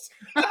Sales.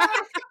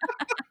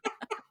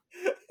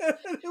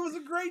 It was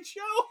a great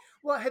show.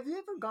 Well, have you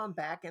ever gone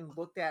back and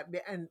looked at,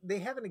 and they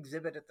have an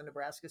exhibit at the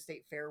Nebraska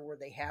State Fair where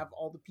they have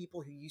all the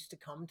people who used to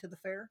come to the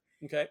fair,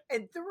 Okay.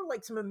 and there were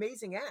like some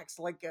amazing acts.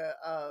 Like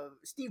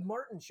Steve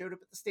Martin showed up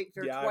at the State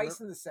Fair Yeah, I twice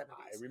in the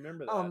I 70s.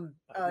 remember that.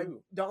 I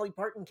do. Dolly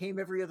Parton came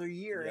every other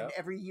year, and Yep.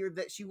 every year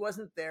that she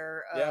wasn't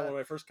there, Yeah, one of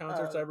my first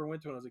concerts I ever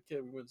went to when I was a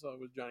kid, we went and saw it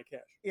with Johnny Cash.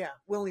 yeah,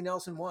 Willie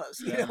Nelson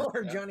was, Yeah,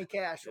 or yeah, Johnny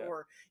Cash, yeah.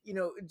 or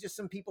just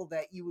some people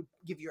that you would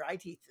give your eye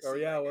teeth to Oh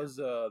see. yeah, right it now. was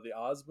the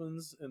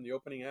Osmonds, and the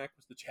opening act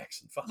was the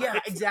Jackson 5. Yeah,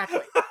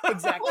 exactly,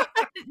 exactly.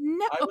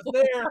 No. I was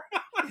there.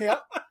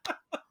 Yep.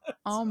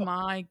 Oh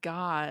my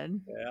god.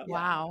 Yeah.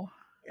 Wow.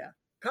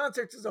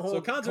 Concerts is a whole.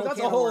 So concert, that's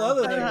can a of whole worms.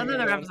 other thing.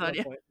 Another Yeah, episode,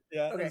 yeah.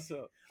 Yeah. Okay.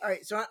 So All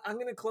right, so I'm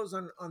going to close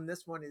on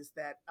this one. Is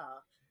that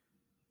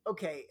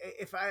okay?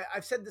 If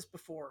I've said this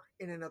before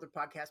in another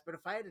podcast, but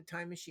if I had a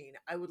time machine,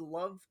 I would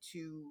love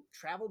to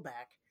travel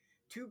back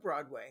to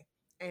Broadway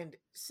and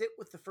sit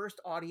with the first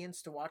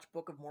audience to watch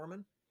Book of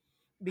Mormon.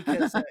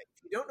 Because if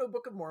you don't know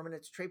Book of Mormon,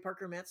 it's Trey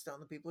Parker and Matt Stone,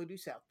 the people who do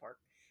South Park,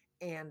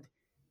 and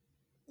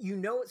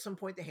at some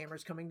point the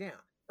hammer's coming down,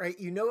 right?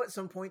 At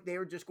some point they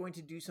are just going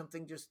to do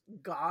something just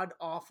god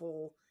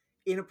awful,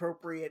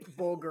 inappropriate,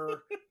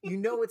 vulgar.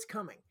 It's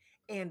coming.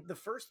 And the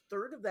first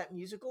third of that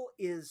musical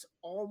is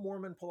all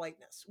Mormon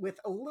politeness with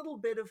a little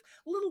bit of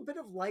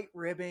light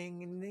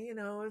ribbing, and there's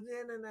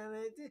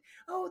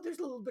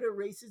a little bit of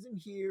racism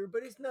here,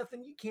 but it's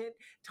nothing you can't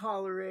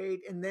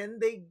tolerate. And then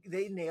they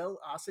nail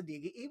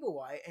Asadiga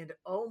Ibawai, and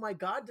oh my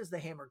God, does the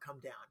hammer come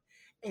down?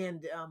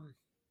 And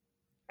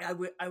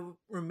I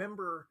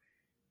remember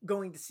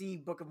going to see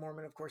Book of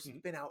Mormon. Of course, it's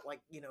been out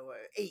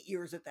 8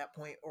 years at that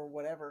point or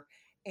whatever,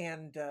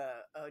 and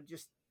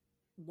just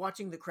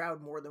watching the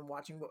crowd more than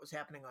watching what was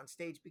happening on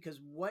stage, because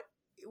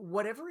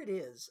whatever it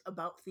is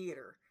about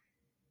theater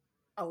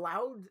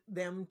allowed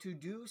them to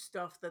do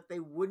stuff that they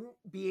wouldn't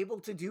be able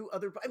to do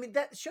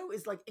that show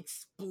is like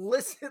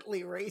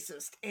explicitly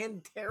racist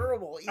and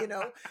terrible,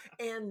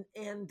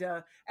 and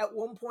at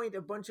one point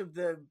a bunch of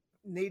the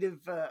native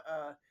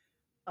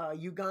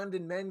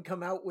Ugandan men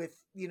come out with,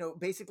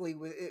 basically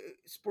with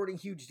sporting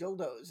huge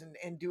dildos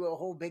and do a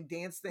whole big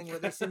dance thing where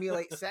they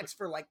simulate sex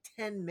for like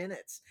 10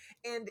 minutes.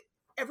 And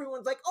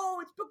everyone's like, oh,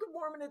 it's Book of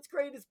Mormon, it's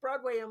great, it's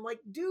Broadway. I'm like,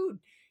 dude,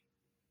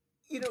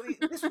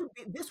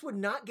 this would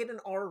not get an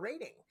R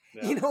rating,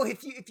 Yeah.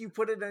 if you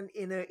put it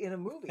in a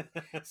movie.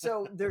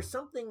 So there's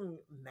something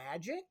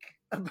magic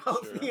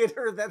about Sure.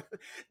 theater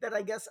that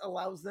I guess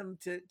allows them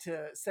to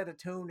set a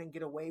tone and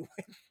get away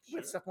with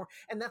Sure. stuff more.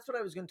 And that's what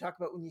I was going to talk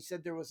about when you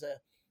said there was a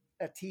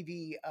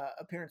TV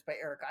appearance by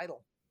Eric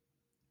Idle.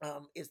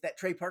 Is that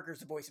Trey Parker's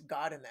the voice of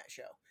God in that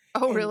show?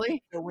 Oh, And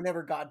really? so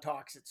whenever God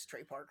talks, it's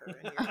Trey Parker, and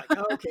you're like,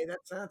 oh, okay,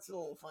 that's a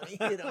little funny,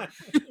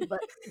 but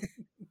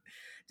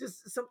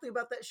just something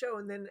about that show.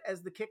 And then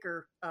as the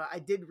kicker, I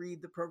did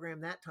read the program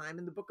that time,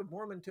 and the Book of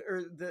Mormon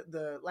or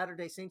the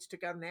Latter-day Saints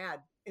took out an ad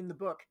in the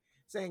book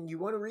saying, you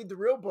want to read the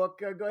real book,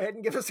 go ahead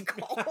and give us a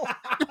call.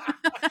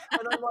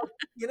 And I'm like,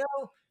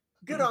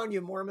 good on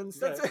you, Mormons.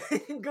 That's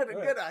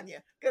good on you.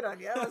 Good on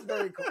you. That was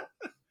very cool.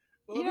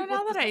 Well, Now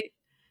that I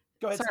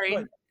Go ahead. sorry, Go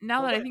ahead.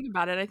 now Go that I ahead. think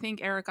about it, I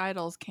think Eric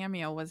Idle's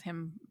cameo was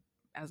him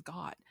as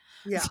God.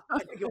 Yeah, I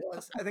think it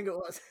was. I think it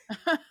was.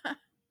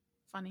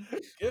 Funny.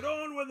 Get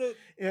on with it.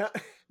 Yeah.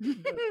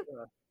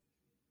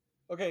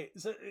 Okay,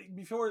 so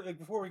before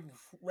we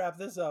wrap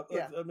this up,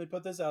 Yeah. let me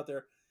put this out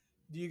there.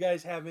 Do you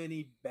guys have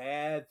any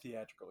bad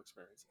theatrical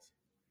experiences?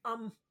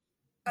 I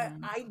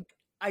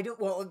don't.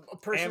 Well,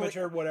 personally,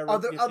 Amateur, whatever.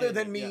 other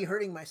than me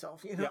hurting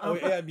myself, you know. Yeah. Oh,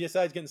 yeah.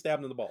 Besides getting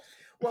stabbed in the balls.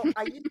 Well,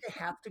 I used to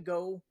have to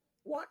go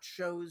watch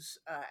shows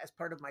as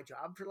part of my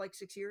job for like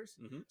 6 years.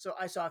 Mm-hmm. So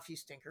I saw a few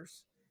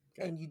stinkers.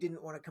 Okay. And you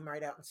didn't want to come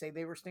right out and say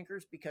they were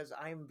stinkers because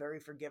I am very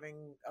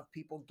forgiving of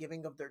people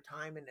giving of their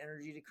time and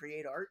energy to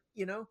create art,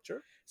 you know?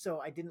 Sure.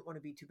 So I didn't want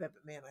to be too bad,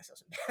 but man, I saw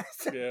some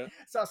Yeah.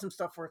 saw some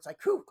stuff where it's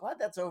like, whew, glad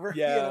that's over.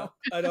 Yeah. You know?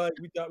 I know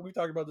we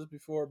talked about this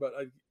before, but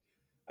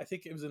I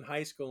think it was in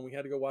high school and we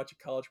had to go watch a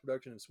college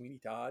production of Sweeney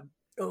Todd.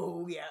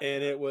 Oh, yeah.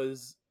 And it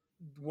was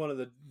one of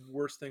the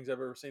worst things I've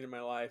ever seen in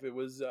my life. It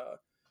was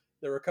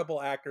there were a couple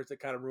actors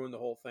that kind of ruined the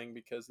whole thing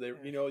because they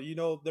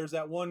there's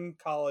that one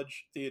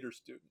college theater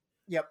student.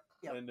 Yep.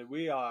 And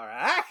we are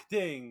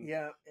acting.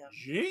 Yeah.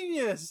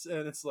 Genius.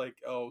 And it's like,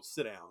 oh,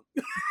 sit down.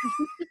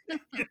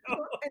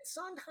 Well, and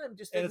Sondheim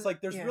just and it's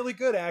like there's really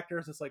good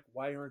actors. It's like,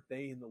 why aren't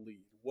they in the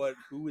lead?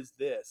 Who is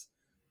this?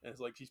 And it's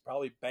like she's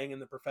probably banging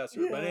the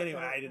professor. But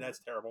anyway, that's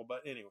terrible.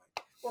 But anyway.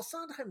 Well,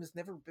 Sondheim has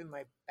never been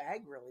my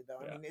bag, really, though.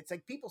 I mean, it's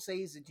like people say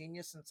he's a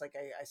genius, and it's like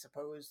I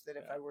suppose that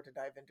if I were to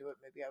dive into it,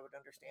 maybe I would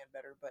understand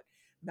better. But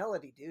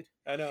melody, dude.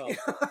 I know.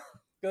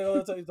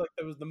 It's like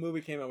it was the movie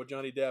came out with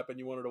Johnny Depp, and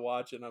you wanted to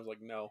watch it, and I was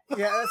like, no.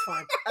 Yeah, that's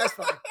fine. That's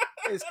fine.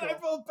 It's cool. I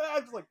felt bad. I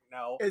was like,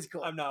 no, it's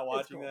cool. I'm not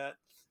watching that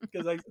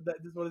because I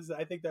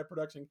think that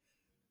production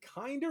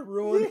kind of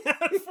ruined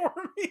that for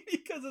me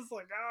because it's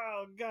like,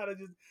 oh god, I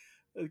just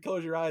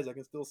close your eyes, I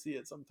can still see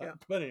it sometimes.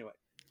 Yeah. But anyway,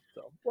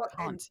 so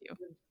haunts you.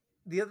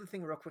 The other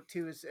thing, real quick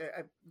too, is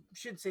I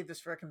should save this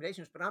for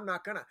recommendations, but I'm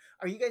not gonna.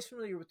 Are you guys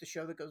familiar with The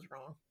Show That Goes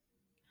Wrong?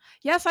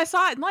 Yes, I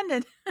saw it in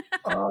London.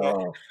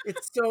 Oh,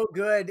 it's so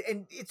good,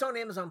 and it's on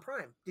Amazon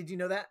Prime. Did you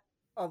know that?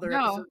 All their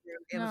episodes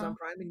are on Amazon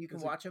Prime, and you can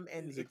watch them.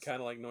 And is it kind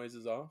of like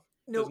Noises Off?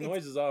 No,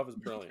 Noises Off is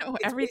brilliant. No,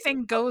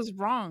 everything goes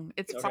wrong.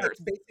 It's farce.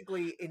 It's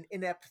basically an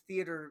inept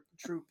theater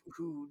troupe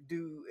who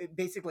do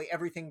basically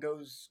everything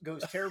goes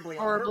terribly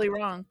horribly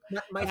wrong.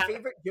 My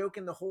favorite joke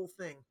in the whole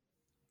thing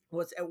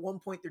was at one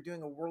point they're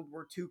doing a World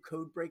War II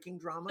code breaking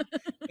drama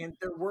and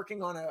they're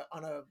working on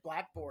a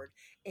blackboard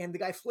and the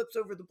guy flips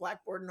over the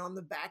blackboard and on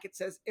the back it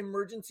says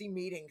emergency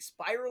meeting,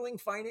 spiraling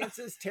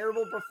finances,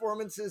 terrible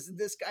performances,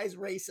 this guy's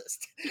racist.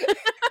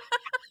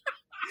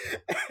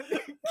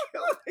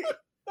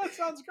 That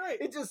sounds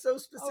great. It's just so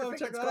specific.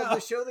 It's called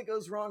The Show That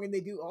Goes Wrong, and they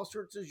do all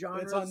sorts of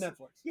genres. It's on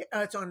Netflix. Yeah,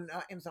 it's on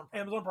Amazon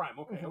Prime. Amazon Prime.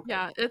 Okay.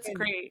 Yeah, it's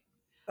great.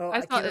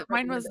 I thought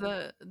mine was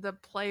the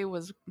play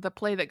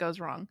that goes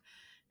wrong,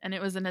 and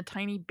it was in a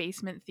tiny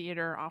basement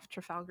theater off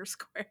Trafalgar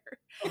Square.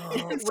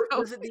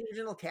 Was it the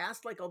original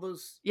cast? Like all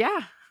those?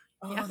 Yeah.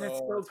 Oh, that's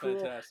so cool.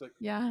 Fantastic.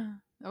 Yeah,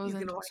 that was. You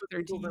in can also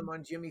Google them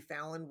on Jimmy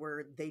Fallon,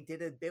 where they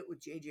did a bit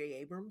with J.J.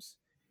 Abrams,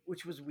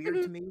 which was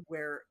weird to me.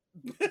 Where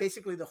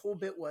basically the whole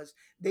bit was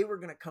they were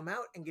going to come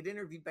out and get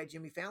interviewed by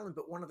Jimmy Fallon,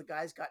 but one of the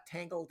guys got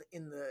tangled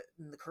in the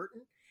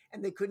curtain.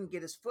 And they couldn't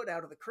get his foot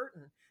out of the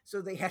curtain.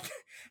 So they had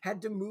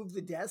to move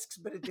the desks,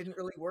 but it didn't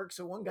really work.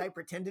 So one guy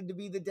pretended to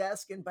be the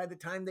desk. And by the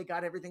time they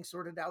got everything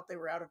sorted out, they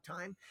were out of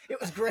time.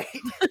 It was great.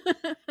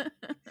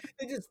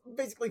 They just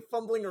basically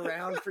fumbling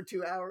around for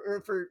 2 hours or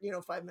for,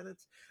 5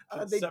 minutes.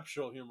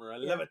 Conceptual humor. I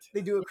love it.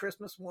 They do a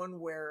Christmas one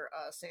where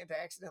Santa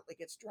accidentally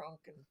gets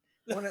drunk and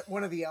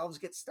one of the elves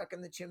gets stuck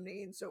in the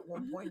chimney, and so at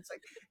one point it's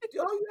like,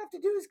 all you have to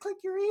do is click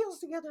your heels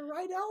together,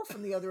 right, elf?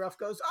 And the other elf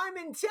goes, I'm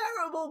in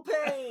terrible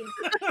pain.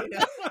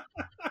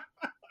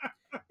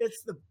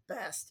 It's the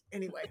best.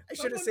 Anyway, I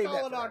should have saved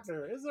that. A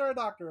doctor. Is there a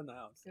doctor in the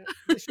house? Yeah,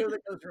 The Show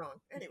That Goes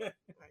Wrong. Anyway,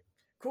 right.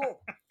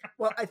 Cool.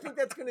 Well, I think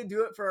that's going to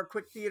do it for our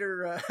quick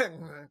theater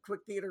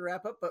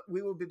wrap up. But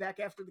we will be back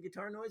after the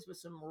guitar noise with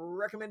some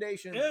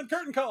recommendations and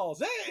curtain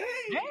calls. Hey.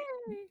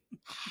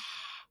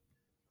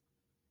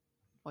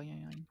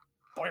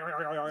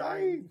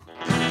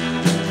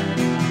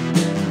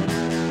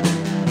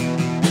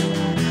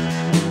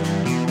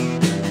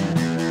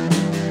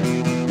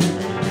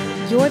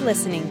 You're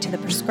listening to the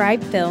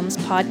Prescribed Films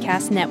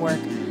Podcast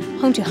Network,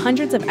 home to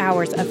hundreds of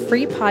hours of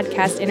free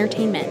podcast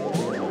entertainment.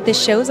 The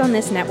shows on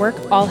this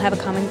network all have a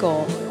common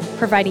goal,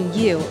 providing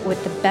you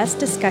with the best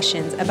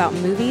discussions about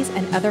movies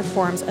and other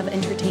forms of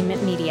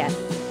entertainment media.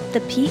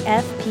 The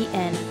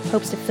PFPN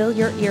hopes to fill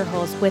your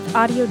earholes with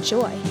audio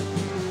joy.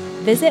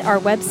 Visit our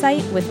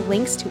website with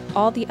links to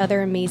all the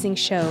other amazing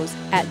shows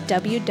at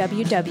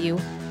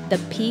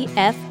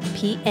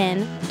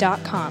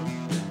www.thepfpn.com.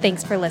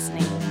 Thanks for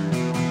listening.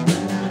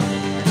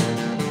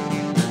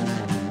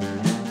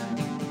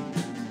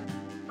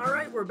 All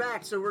right, we're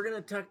back. So we're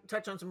going to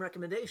touch on some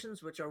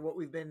recommendations, which are what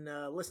we've been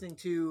listening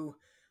to,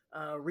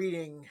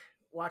 reading,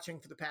 watching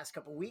for the past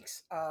couple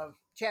weeks.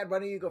 Chad, why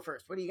don't you go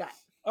first? What do you got?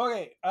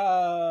 Okay.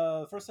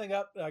 First thing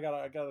up, I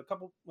got a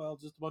couple. Well,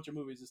 just a bunch of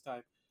movies this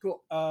time.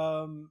 Cool.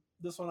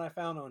 This one I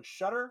found on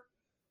Shudder.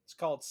 It's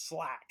called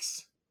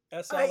Slacks.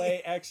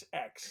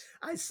 SLAXX.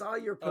 I saw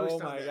your post. Oh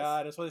on my this.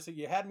 god! That's what they say.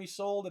 You had me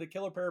sold at a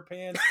killer pair of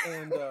pants,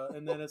 and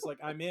then it's like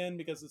I'm in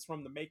because it's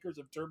from the makers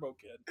of Turbo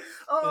Kid.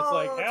 Oh, And it's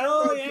like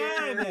hell Turbo yeah,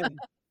 I'm Kid. in.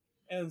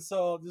 And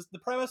so just the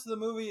premise of the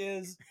movie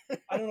is,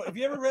 I don't know if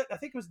you ever read. I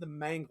think it was The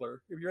Mangler.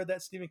 Have you read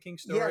that Stephen King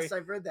story? Yes,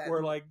 I've read that.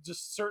 Where like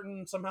just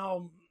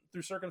somehow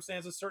through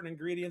circumstances, certain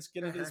ingredients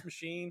get into this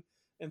machine,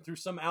 and through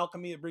some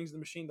alchemy, it brings the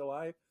machine to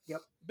life.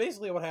 Yep.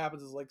 Basically, what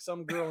happens is like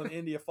some girl in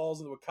India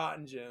falls into a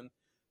cotton gin,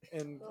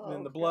 and Oh,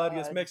 then the blood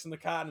gets God. mixed in the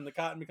cotton, and the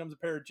cotton becomes a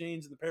pair of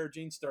jeans, and the pair of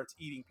jeans starts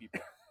eating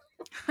people.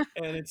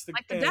 And it's the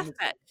Like the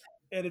deathbed.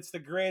 and it's the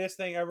greatest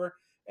thing ever.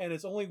 And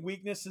its only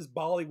weakness is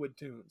Bollywood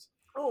tunes.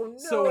 Oh no!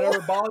 So whenever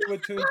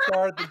Bollywood tunes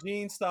start, the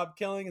jeans stop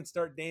killing and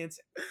start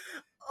dancing.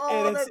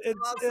 Oh, And that's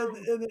awesome.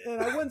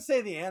 and I wouldn't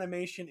say the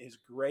animation is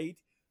great,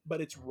 but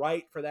it's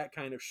right for that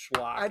kind of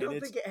schlock. I don't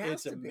and think it has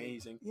it's to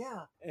amazing. be.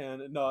 Yeah.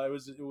 And no, it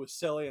was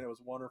silly and it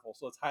was wonderful.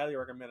 So it's highly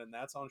recommended. And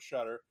that's on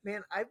Shudder.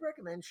 Man, I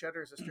recommend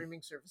Shudder as a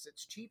streaming service.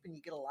 It's cheap and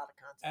you get a lot of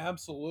content.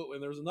 Absolutely.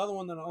 And there's another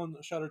one that on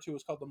Shudder too.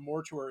 It's called The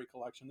Mortuary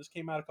Collection. This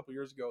came out a couple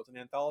years ago. It's an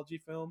anthology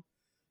film,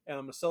 and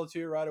I'm gonna sell it to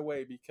you right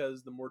away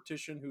because the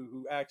mortician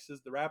who acts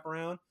as the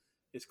wraparound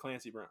is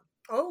Clancy Brown.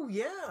 Oh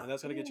yeah, And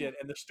that's gonna get you in.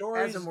 And the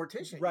stories as a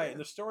mortician, right? yeah. And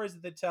the stories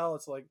that they tell,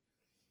 it's like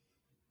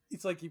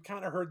you've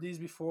kind of heard these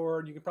before,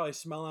 and you can probably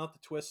smell out the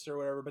twists or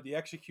whatever. But the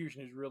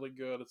execution is really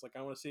good. It's like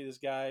I want to see this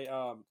guy.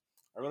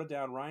 I wrote it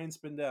down. Ryan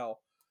Spindell.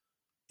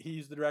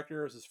 He's the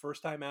director. It's his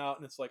first time out,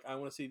 and it's like I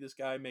want to see this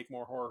guy make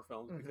more horror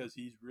films because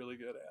he's really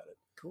good at it.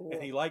 Cool.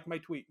 And he liked my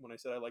tweet when I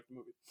said I liked the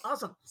movie.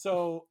 Awesome.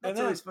 So That's and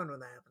then, always fun when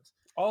that happens.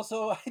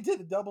 also, I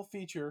did a double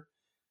feature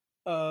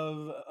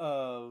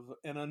of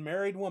an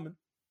unmarried woman,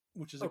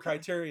 which is a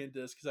Criterion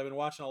disc because I've been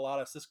watching a lot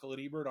of Siskel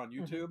and Ebert on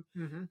YouTube,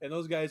 and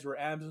those guys were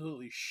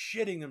absolutely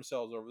shitting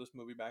themselves over this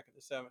movie back in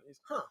the 70s.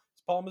 Huh.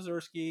 It's Paul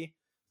Mazursky,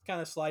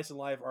 kind of slice of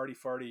life, arty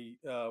farty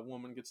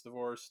woman gets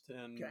divorced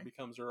and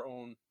becomes her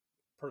own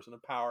person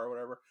of power or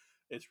whatever.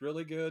 It's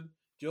really good.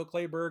 Jill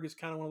Clayburgh is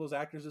kind of one of those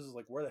actresses. Is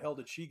like, where the hell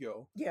did she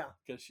go? Yeah,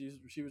 because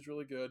she was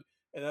really good.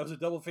 And that was a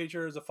double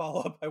feature. As a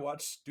follow up, I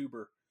watched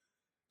Stuber.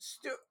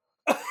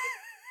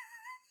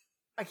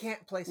 I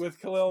can't place with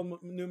Khalil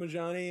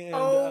Numajani and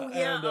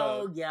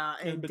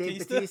and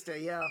Dave Bautista.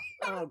 Yeah.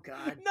 Oh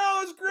God. No,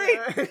 it's great.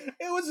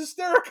 It was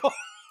hysterical.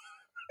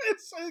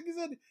 It's like I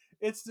said,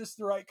 it's just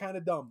the right kind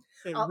of dumb.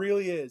 It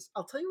really is.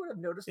 I'll tell you what I've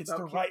noticed. It's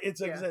the right.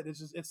 It's like I said.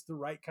 It's the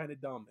right kind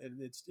of dumb,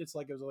 and it's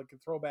like it was like a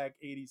throwback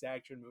 '80s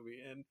action movie,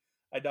 and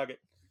I dug it.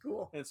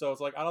 Cool. And so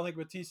it's like I don't think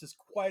Batista's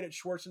quite at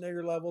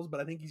Schwarzenegger levels, but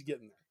I think he's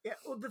getting there. Yeah.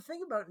 Well, the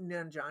thing about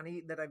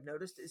Nanjiani that I've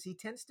noticed is he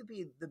tends to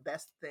be the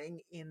best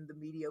thing in the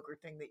mediocre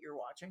thing that you're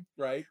watching.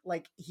 Right.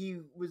 Like he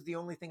was the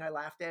only thing I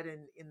laughed at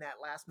in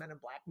that last Men in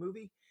Black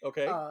movie.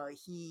 Okay.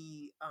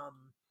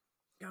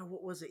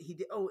 What was it? He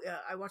did.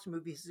 I watched a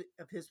movie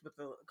of his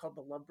called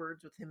The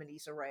Lovebirds with him and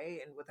Issa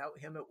Rae, and without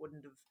him, it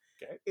wouldn't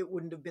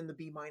have been the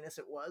B-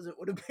 it was. It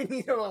would have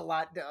been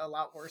a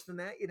lot worse than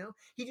that.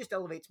 He just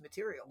elevates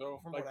material.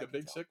 No, like The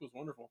Big Sick was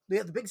wonderful.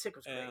 Yeah, The Big Sick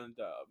was great. And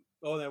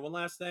then one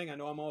last thing. I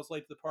know I'm always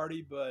late to the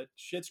party, but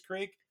Schitt's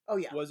Creek.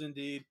 Was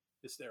indeed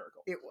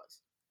hysterical. It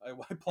was.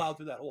 I plowed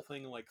through that whole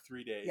thing in like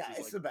 3 days. Yeah,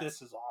 it's like, the best.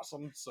 This is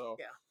awesome. So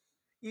yeah,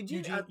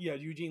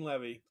 Eugene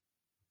Levy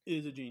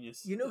is a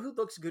genius. You know who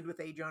looks good with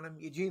age on him?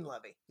 Eugene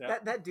Levy.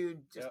 Yep. That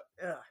dude just.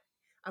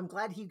 I'm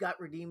glad he got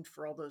redeemed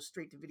for all those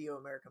straight-to-video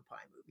American Pie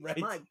movies. Right.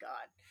 My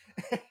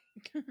God.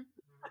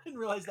 I didn't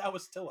realize that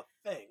was still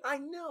a thing. I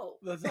know.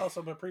 That's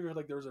also my previous,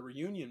 like, there was a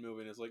reunion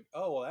movie, and it's like,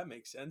 oh, well, that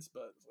makes sense,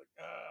 but it's like,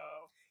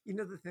 oh. You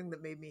know, the thing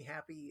that made me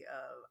happy,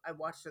 I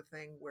watched a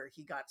thing where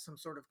he got some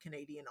sort of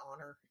Canadian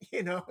honor,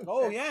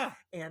 Oh, yeah.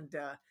 And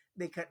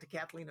they cut to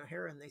Kathleen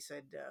O'Hara, and they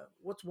said,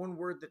 what's one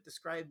word that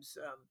describes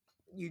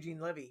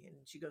Eugene Levy? And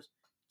she goes,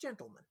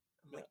 gentleman.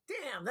 I'm like,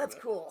 damn, that's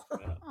cool.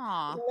 Aww.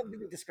 I love to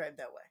be described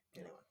that way.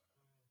 Anyway.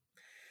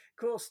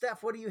 Cool.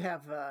 Steph, what do you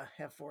have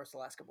for us the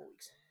last couple of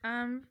weeks?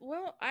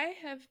 Well, I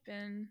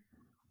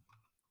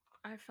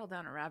fell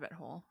down a rabbit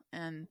hole,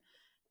 and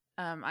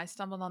I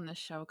stumbled on this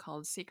show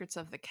called Secrets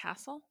of the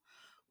Castle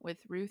with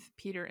Ruth,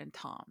 Peter, and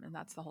Tom, and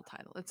that's the whole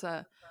title. It's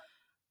a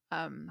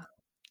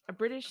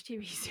British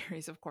TV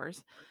series, of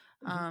course,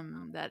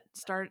 that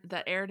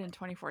aired in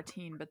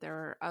 2014, but there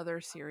are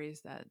other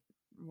series that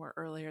were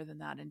earlier than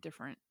that in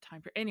different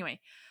time period. Anyway,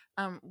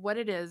 what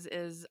it is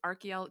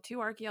two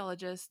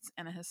archaeologists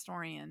and a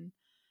historian,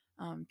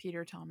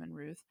 Peter, Tom, and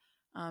Ruth.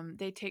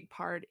 They take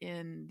part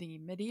in the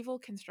medieval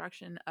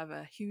construction of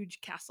a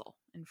huge castle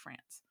in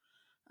France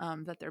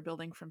that they're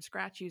building from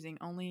scratch using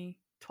only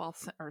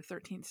 12th or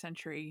 13th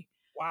century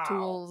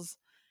tools.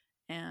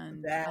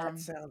 And that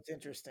sounds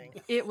interesting.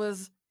 It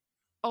was,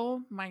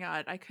 oh my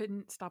God, I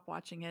couldn't stop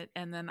watching it.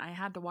 And then I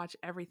had to watch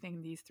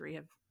everything these three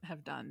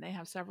have done. They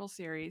have several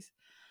series.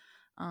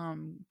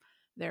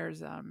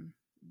 There's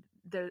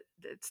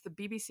it's the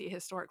BBC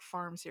Historic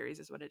Farm series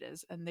is what it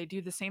is. And they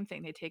do the same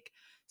thing. They take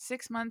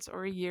 6 months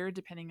or a year,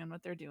 depending on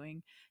what they're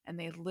doing. And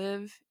they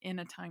live in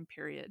a time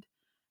period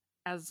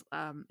as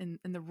in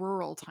the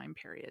rural time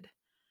period.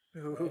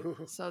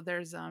 Ooh, So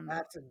there's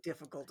that's a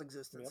difficult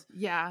existence.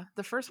 yeah,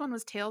 the first one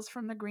was Tales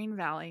from the Green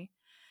Valley,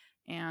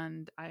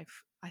 and I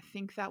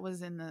think that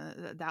was in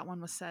that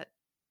one was set.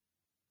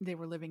 They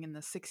were living in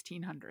the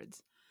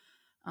 1600s,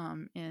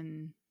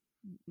 in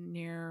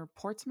near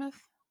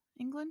Portsmouth,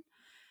 England.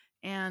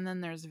 And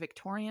then there's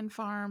Victorian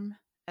Farm,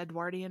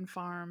 Edwardian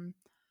Farm,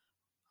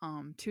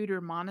 Tudor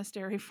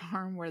Monastery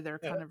Farm, where they're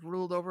kind of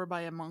ruled over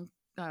by a monk,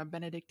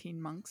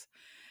 Benedictine monks.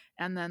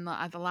 And then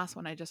the last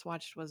one I just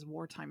watched was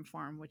Wartime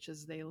Farm, which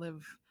is they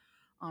live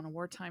on a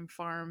wartime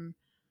farm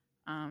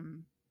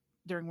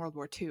during World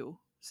War II.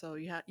 So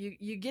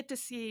you get to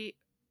see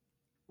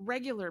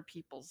regular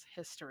people's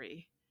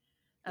history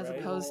as Right.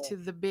 opposed to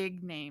the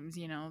big names,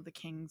 you know, the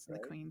kings and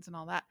the queens and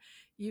all that.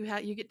 You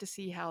get to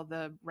see how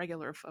the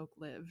regular folk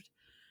lived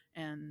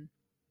and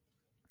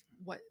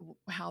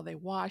how they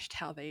washed,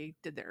 how they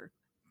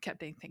kept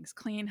things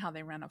clean, how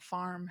they ran a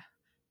farm,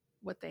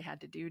 what they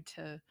had to do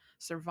to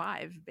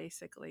survive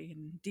basically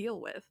and deal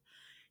with.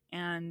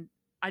 And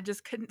I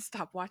just couldn't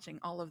stop watching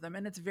all of them,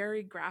 and it's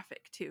very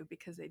graphic too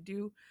because they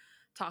do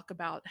talk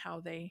about how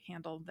they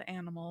handled the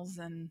animals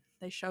and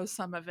they show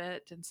some of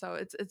it, and so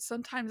it's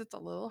sometimes it's a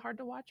little hard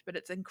to watch, but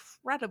it's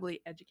incredibly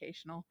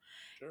educational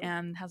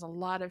and has a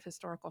lot of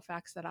historical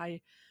facts that I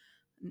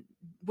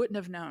wouldn't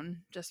have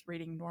known just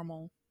reading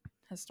normal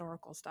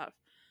historical stuff.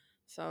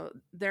 So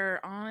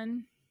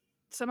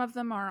some of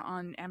them are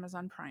on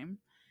Amazon Prime,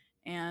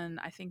 and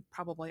I think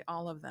probably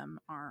all of them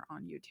are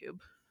on YouTube.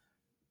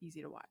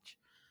 Easy to watch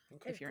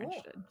if you're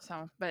interested.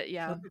 So, but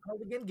yeah. What's it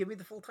called again? Give me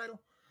the full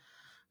title.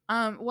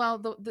 Well,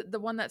 the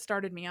one that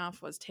started me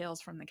off was Tales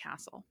from the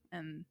Castle,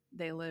 and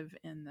they live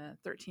in the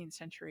 13th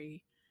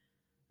century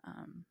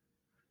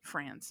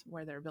France,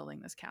 where they're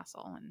building this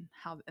castle,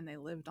 and they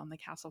lived on the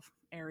castle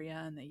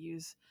area, and they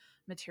use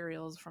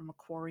materials from a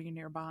quarry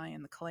nearby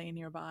and the clay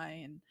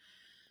nearby, and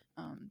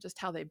just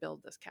how they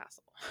build this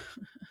castle.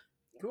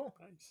 Cool.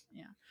 Nice.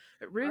 Yeah.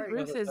 But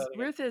Ruth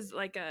is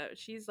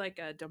she's like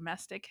a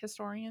domestic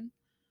historian.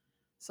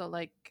 So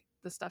like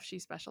the stuff she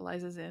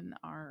specializes in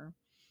are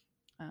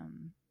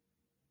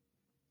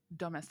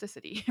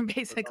domesticity,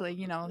 basically,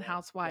 you know,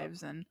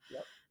 housewives and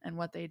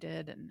what they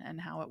did and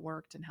how it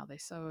worked and how they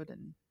sewed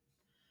and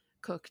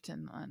cooked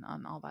and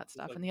on all that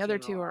stuff. Like and the other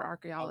two are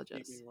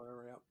archaeologists.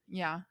 Whatever,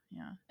 yeah.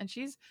 And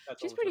she's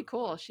pretty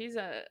cool. She's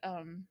a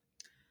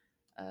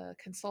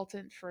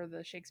consultant for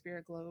the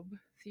Shakespeare Globe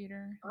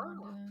Theatre in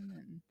London,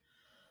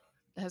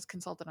 and has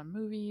consulted on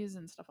movies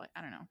and stuff like,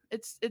 I don't know.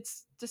 It's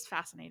just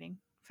fascinating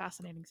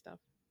stuff.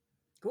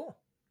 Cool.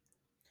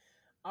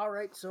 All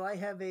right, so I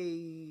have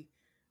a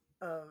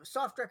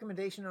soft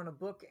recommendation on a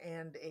book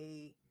and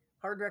a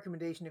hard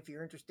recommendation if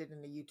you're interested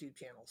in a YouTube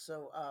channel.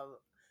 So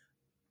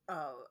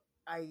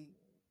I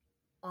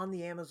on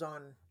the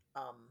Amazon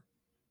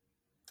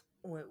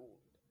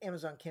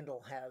Amazon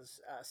Kindle has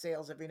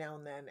sales every now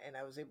and then, and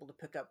I was able to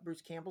pick up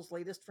Bruce Campbell's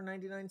latest for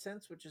 99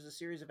 cents, which is a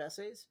series of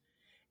essays.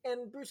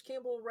 And Bruce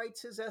Campbell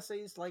writes his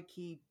essays like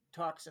he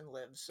talks and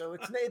lives, so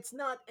it's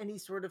not any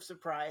sort of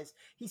surprise.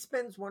 He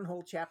spends one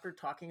whole chapter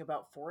talking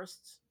about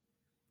forests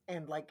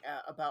and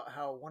about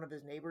how one of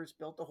his neighbors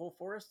built the whole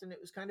forest, and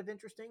it was kind of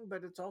interesting.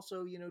 But it's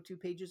also 2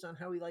 pages on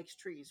how he likes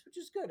trees, which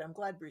is good. I'm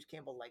glad Bruce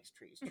Campbell likes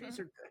trees. Trees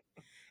are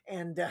good.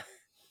 And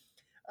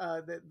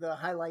the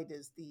highlight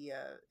is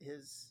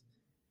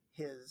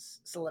his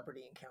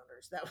celebrity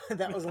encounters.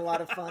 That was a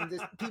lot of fun.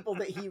 Just people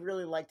that he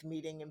really liked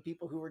meeting and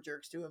people who were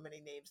jerks to him, and he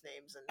names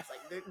names, and it's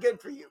like, good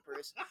for you,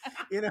 Bruce.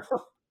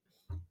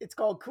 It's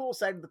called Cool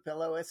Side of the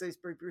Pillow, Essays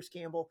by Bruce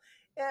Campbell.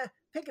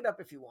 Pick it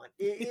up if you want.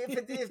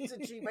 If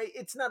it's cheap,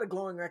 it's not a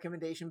glowing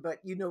recommendation, but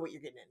you know what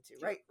you're getting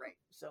into, right? Right.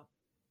 So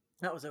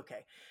that was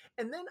okay.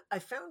 And then I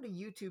found a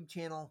YouTube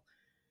channel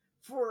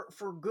for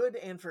good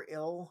and for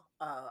ill.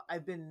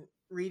 I've been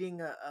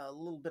reading a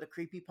little bit of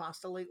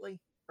creepypasta lately,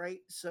 right?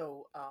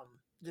 So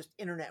just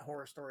internet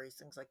horror stories,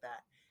 things like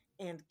that,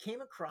 and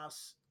came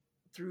across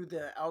through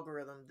the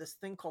algorithm this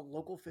thing called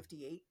Local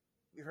 58.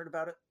 You heard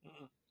about it?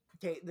 Mm-mm.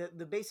 Okay,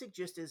 the basic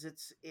gist is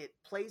it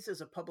plays as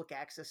a public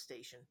access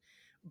station,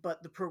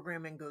 but the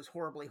programming goes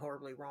horribly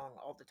wrong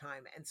all the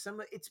time. And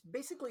it's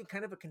basically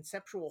kind of a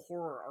conceptual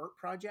horror art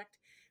project,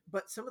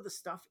 but some of the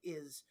stuff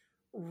is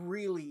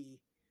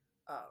really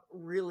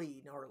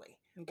really gnarly.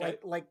 Okay.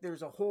 Like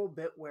there's a whole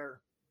bit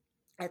where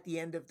at the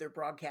end of their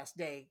broadcast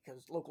day,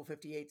 because Local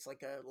 58's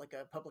like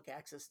a public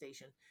access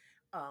station,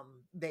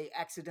 they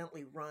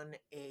accidentally run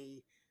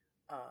a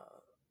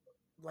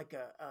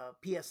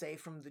PSA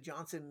from the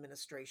Johnson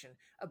administration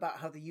about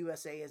how the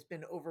USA has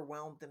been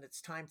overwhelmed and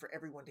it's time for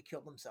everyone to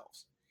kill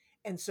themselves.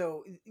 And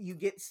so you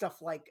get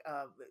stuff like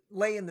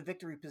lay in the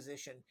victory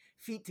position,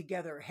 feet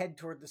together, head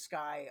toward the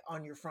sky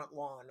on your front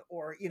lawn,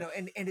 or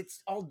and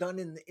it's all done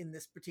in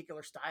this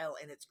particular style,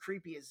 and it's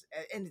creepy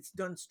and it's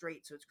done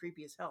straight, so it's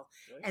creepy as hell.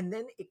 Okay. And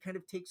then it kind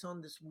of takes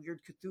on this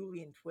weird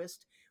Cthulhian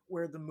twist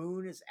where the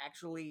moon is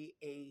actually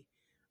a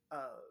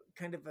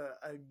kind of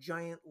a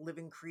giant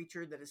living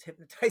creature that is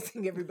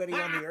hypnotizing everybody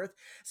on the earth.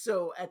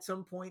 So at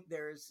some point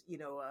there's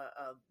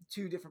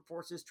 2 different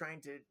forces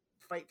trying to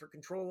fight for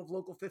control of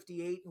Local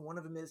 58, and one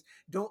of them is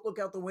don't look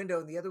out the window,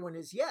 and the other one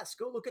is yes,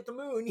 go look at the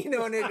moon,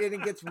 and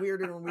it gets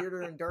weirder and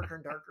weirder and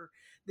darker.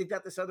 They've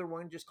got this other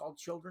one just called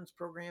Children's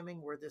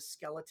Programming, where this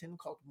skeleton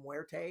called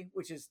Muerte,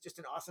 which is just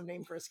an awesome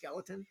name for a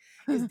skeleton,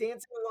 is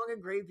dancing along a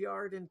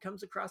graveyard and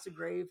comes across a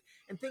grave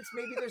and thinks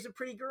maybe there's a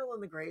pretty girl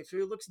in the grave. So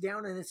he looks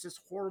down and it's this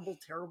horrible,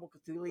 terrible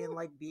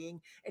Cthulhian-like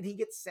being, and he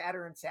gets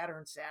sadder and sadder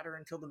and sadder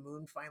until the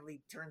moon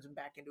finally turns him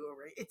back into a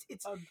ray. It's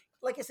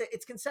like I said,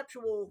 it's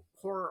conceptual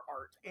horror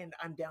art, and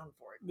I'm down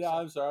for it. Yeah, so.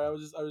 I'm sorry. I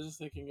was just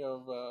thinking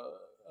of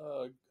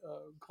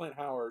Clint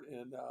Howard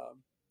in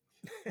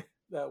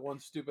that one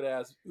stupid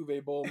ass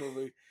Uwe Boll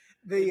movie.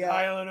 The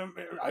Island of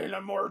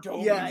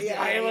Mortal,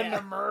 Island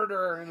of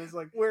Murder, and it's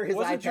like, where his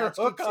wasn't your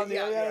hook on the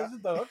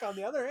isn't the hook on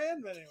the other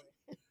end? But anyway,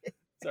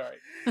 sorry,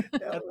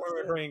 that's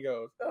where my brain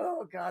goes.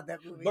 Oh God,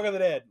 that movie. Book of the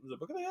Dead. Was it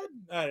Book of the Dead?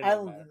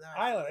 Island. It doesn't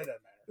matter.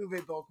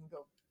 Uwe Boll can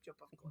go jump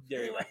off the cliff.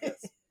 Anyway,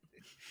 yes.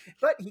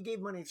 But he gave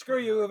money. Screw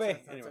you,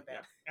 Uwe. So anyway,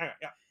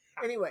 yeah.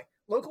 Anyway,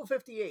 Local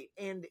 58,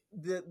 and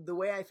the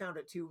way I found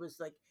it too was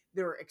like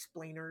there are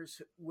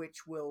explainers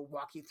which will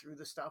walk you through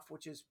the stuff,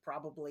 which is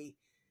probably,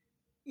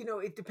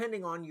 it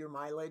depending on your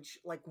mileage.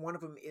 Like one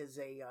of them is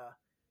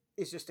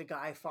just a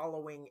guy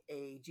following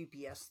a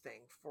GPS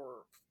thing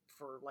for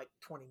like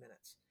 20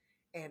 minutes,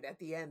 and at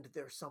the end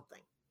there's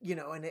something.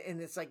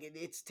 And it's like,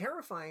 it's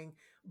terrifying,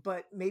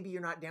 but maybe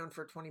you're not down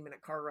for a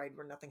 20-minute car ride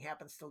where nothing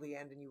happens till the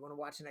end and you want to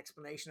watch an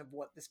explanation of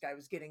what this guy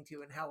was getting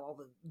to and how all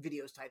the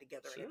videos tie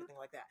together and everything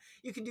like that.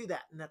 You can do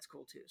that, and that's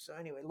cool too. So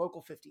anyway,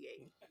 Local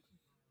 58.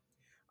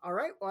 All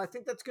right, well, I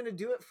think that's going to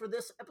do it for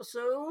this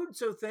episode.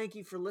 So thank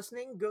you for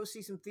listening. Go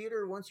see some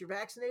theater once you're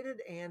vaccinated,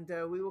 and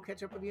we will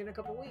catch up with you in a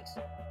couple weeks.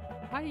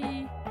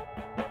 Bye.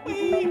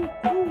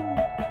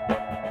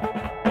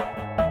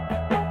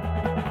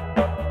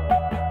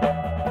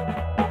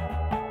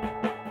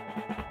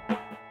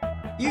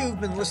 You've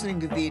been listening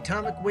to The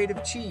Atomic Weight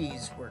of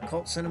Cheese, where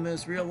cult cinema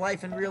is real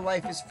life and real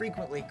life is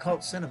frequently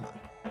cult cinema.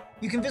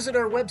 You can visit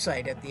our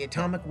website at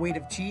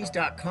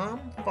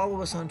theatomicweightofcheese.com,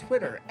 follow us on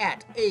Twitter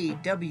at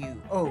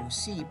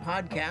AWOC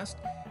Podcast,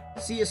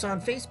 see us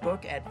on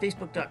Facebook at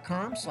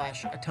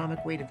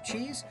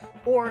facebook.com/atomicweightofcheese,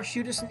 or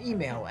shoot us an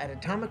email at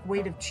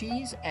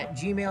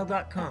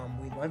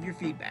atomicweightofcheese@gmail.com. We love your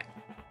feedback.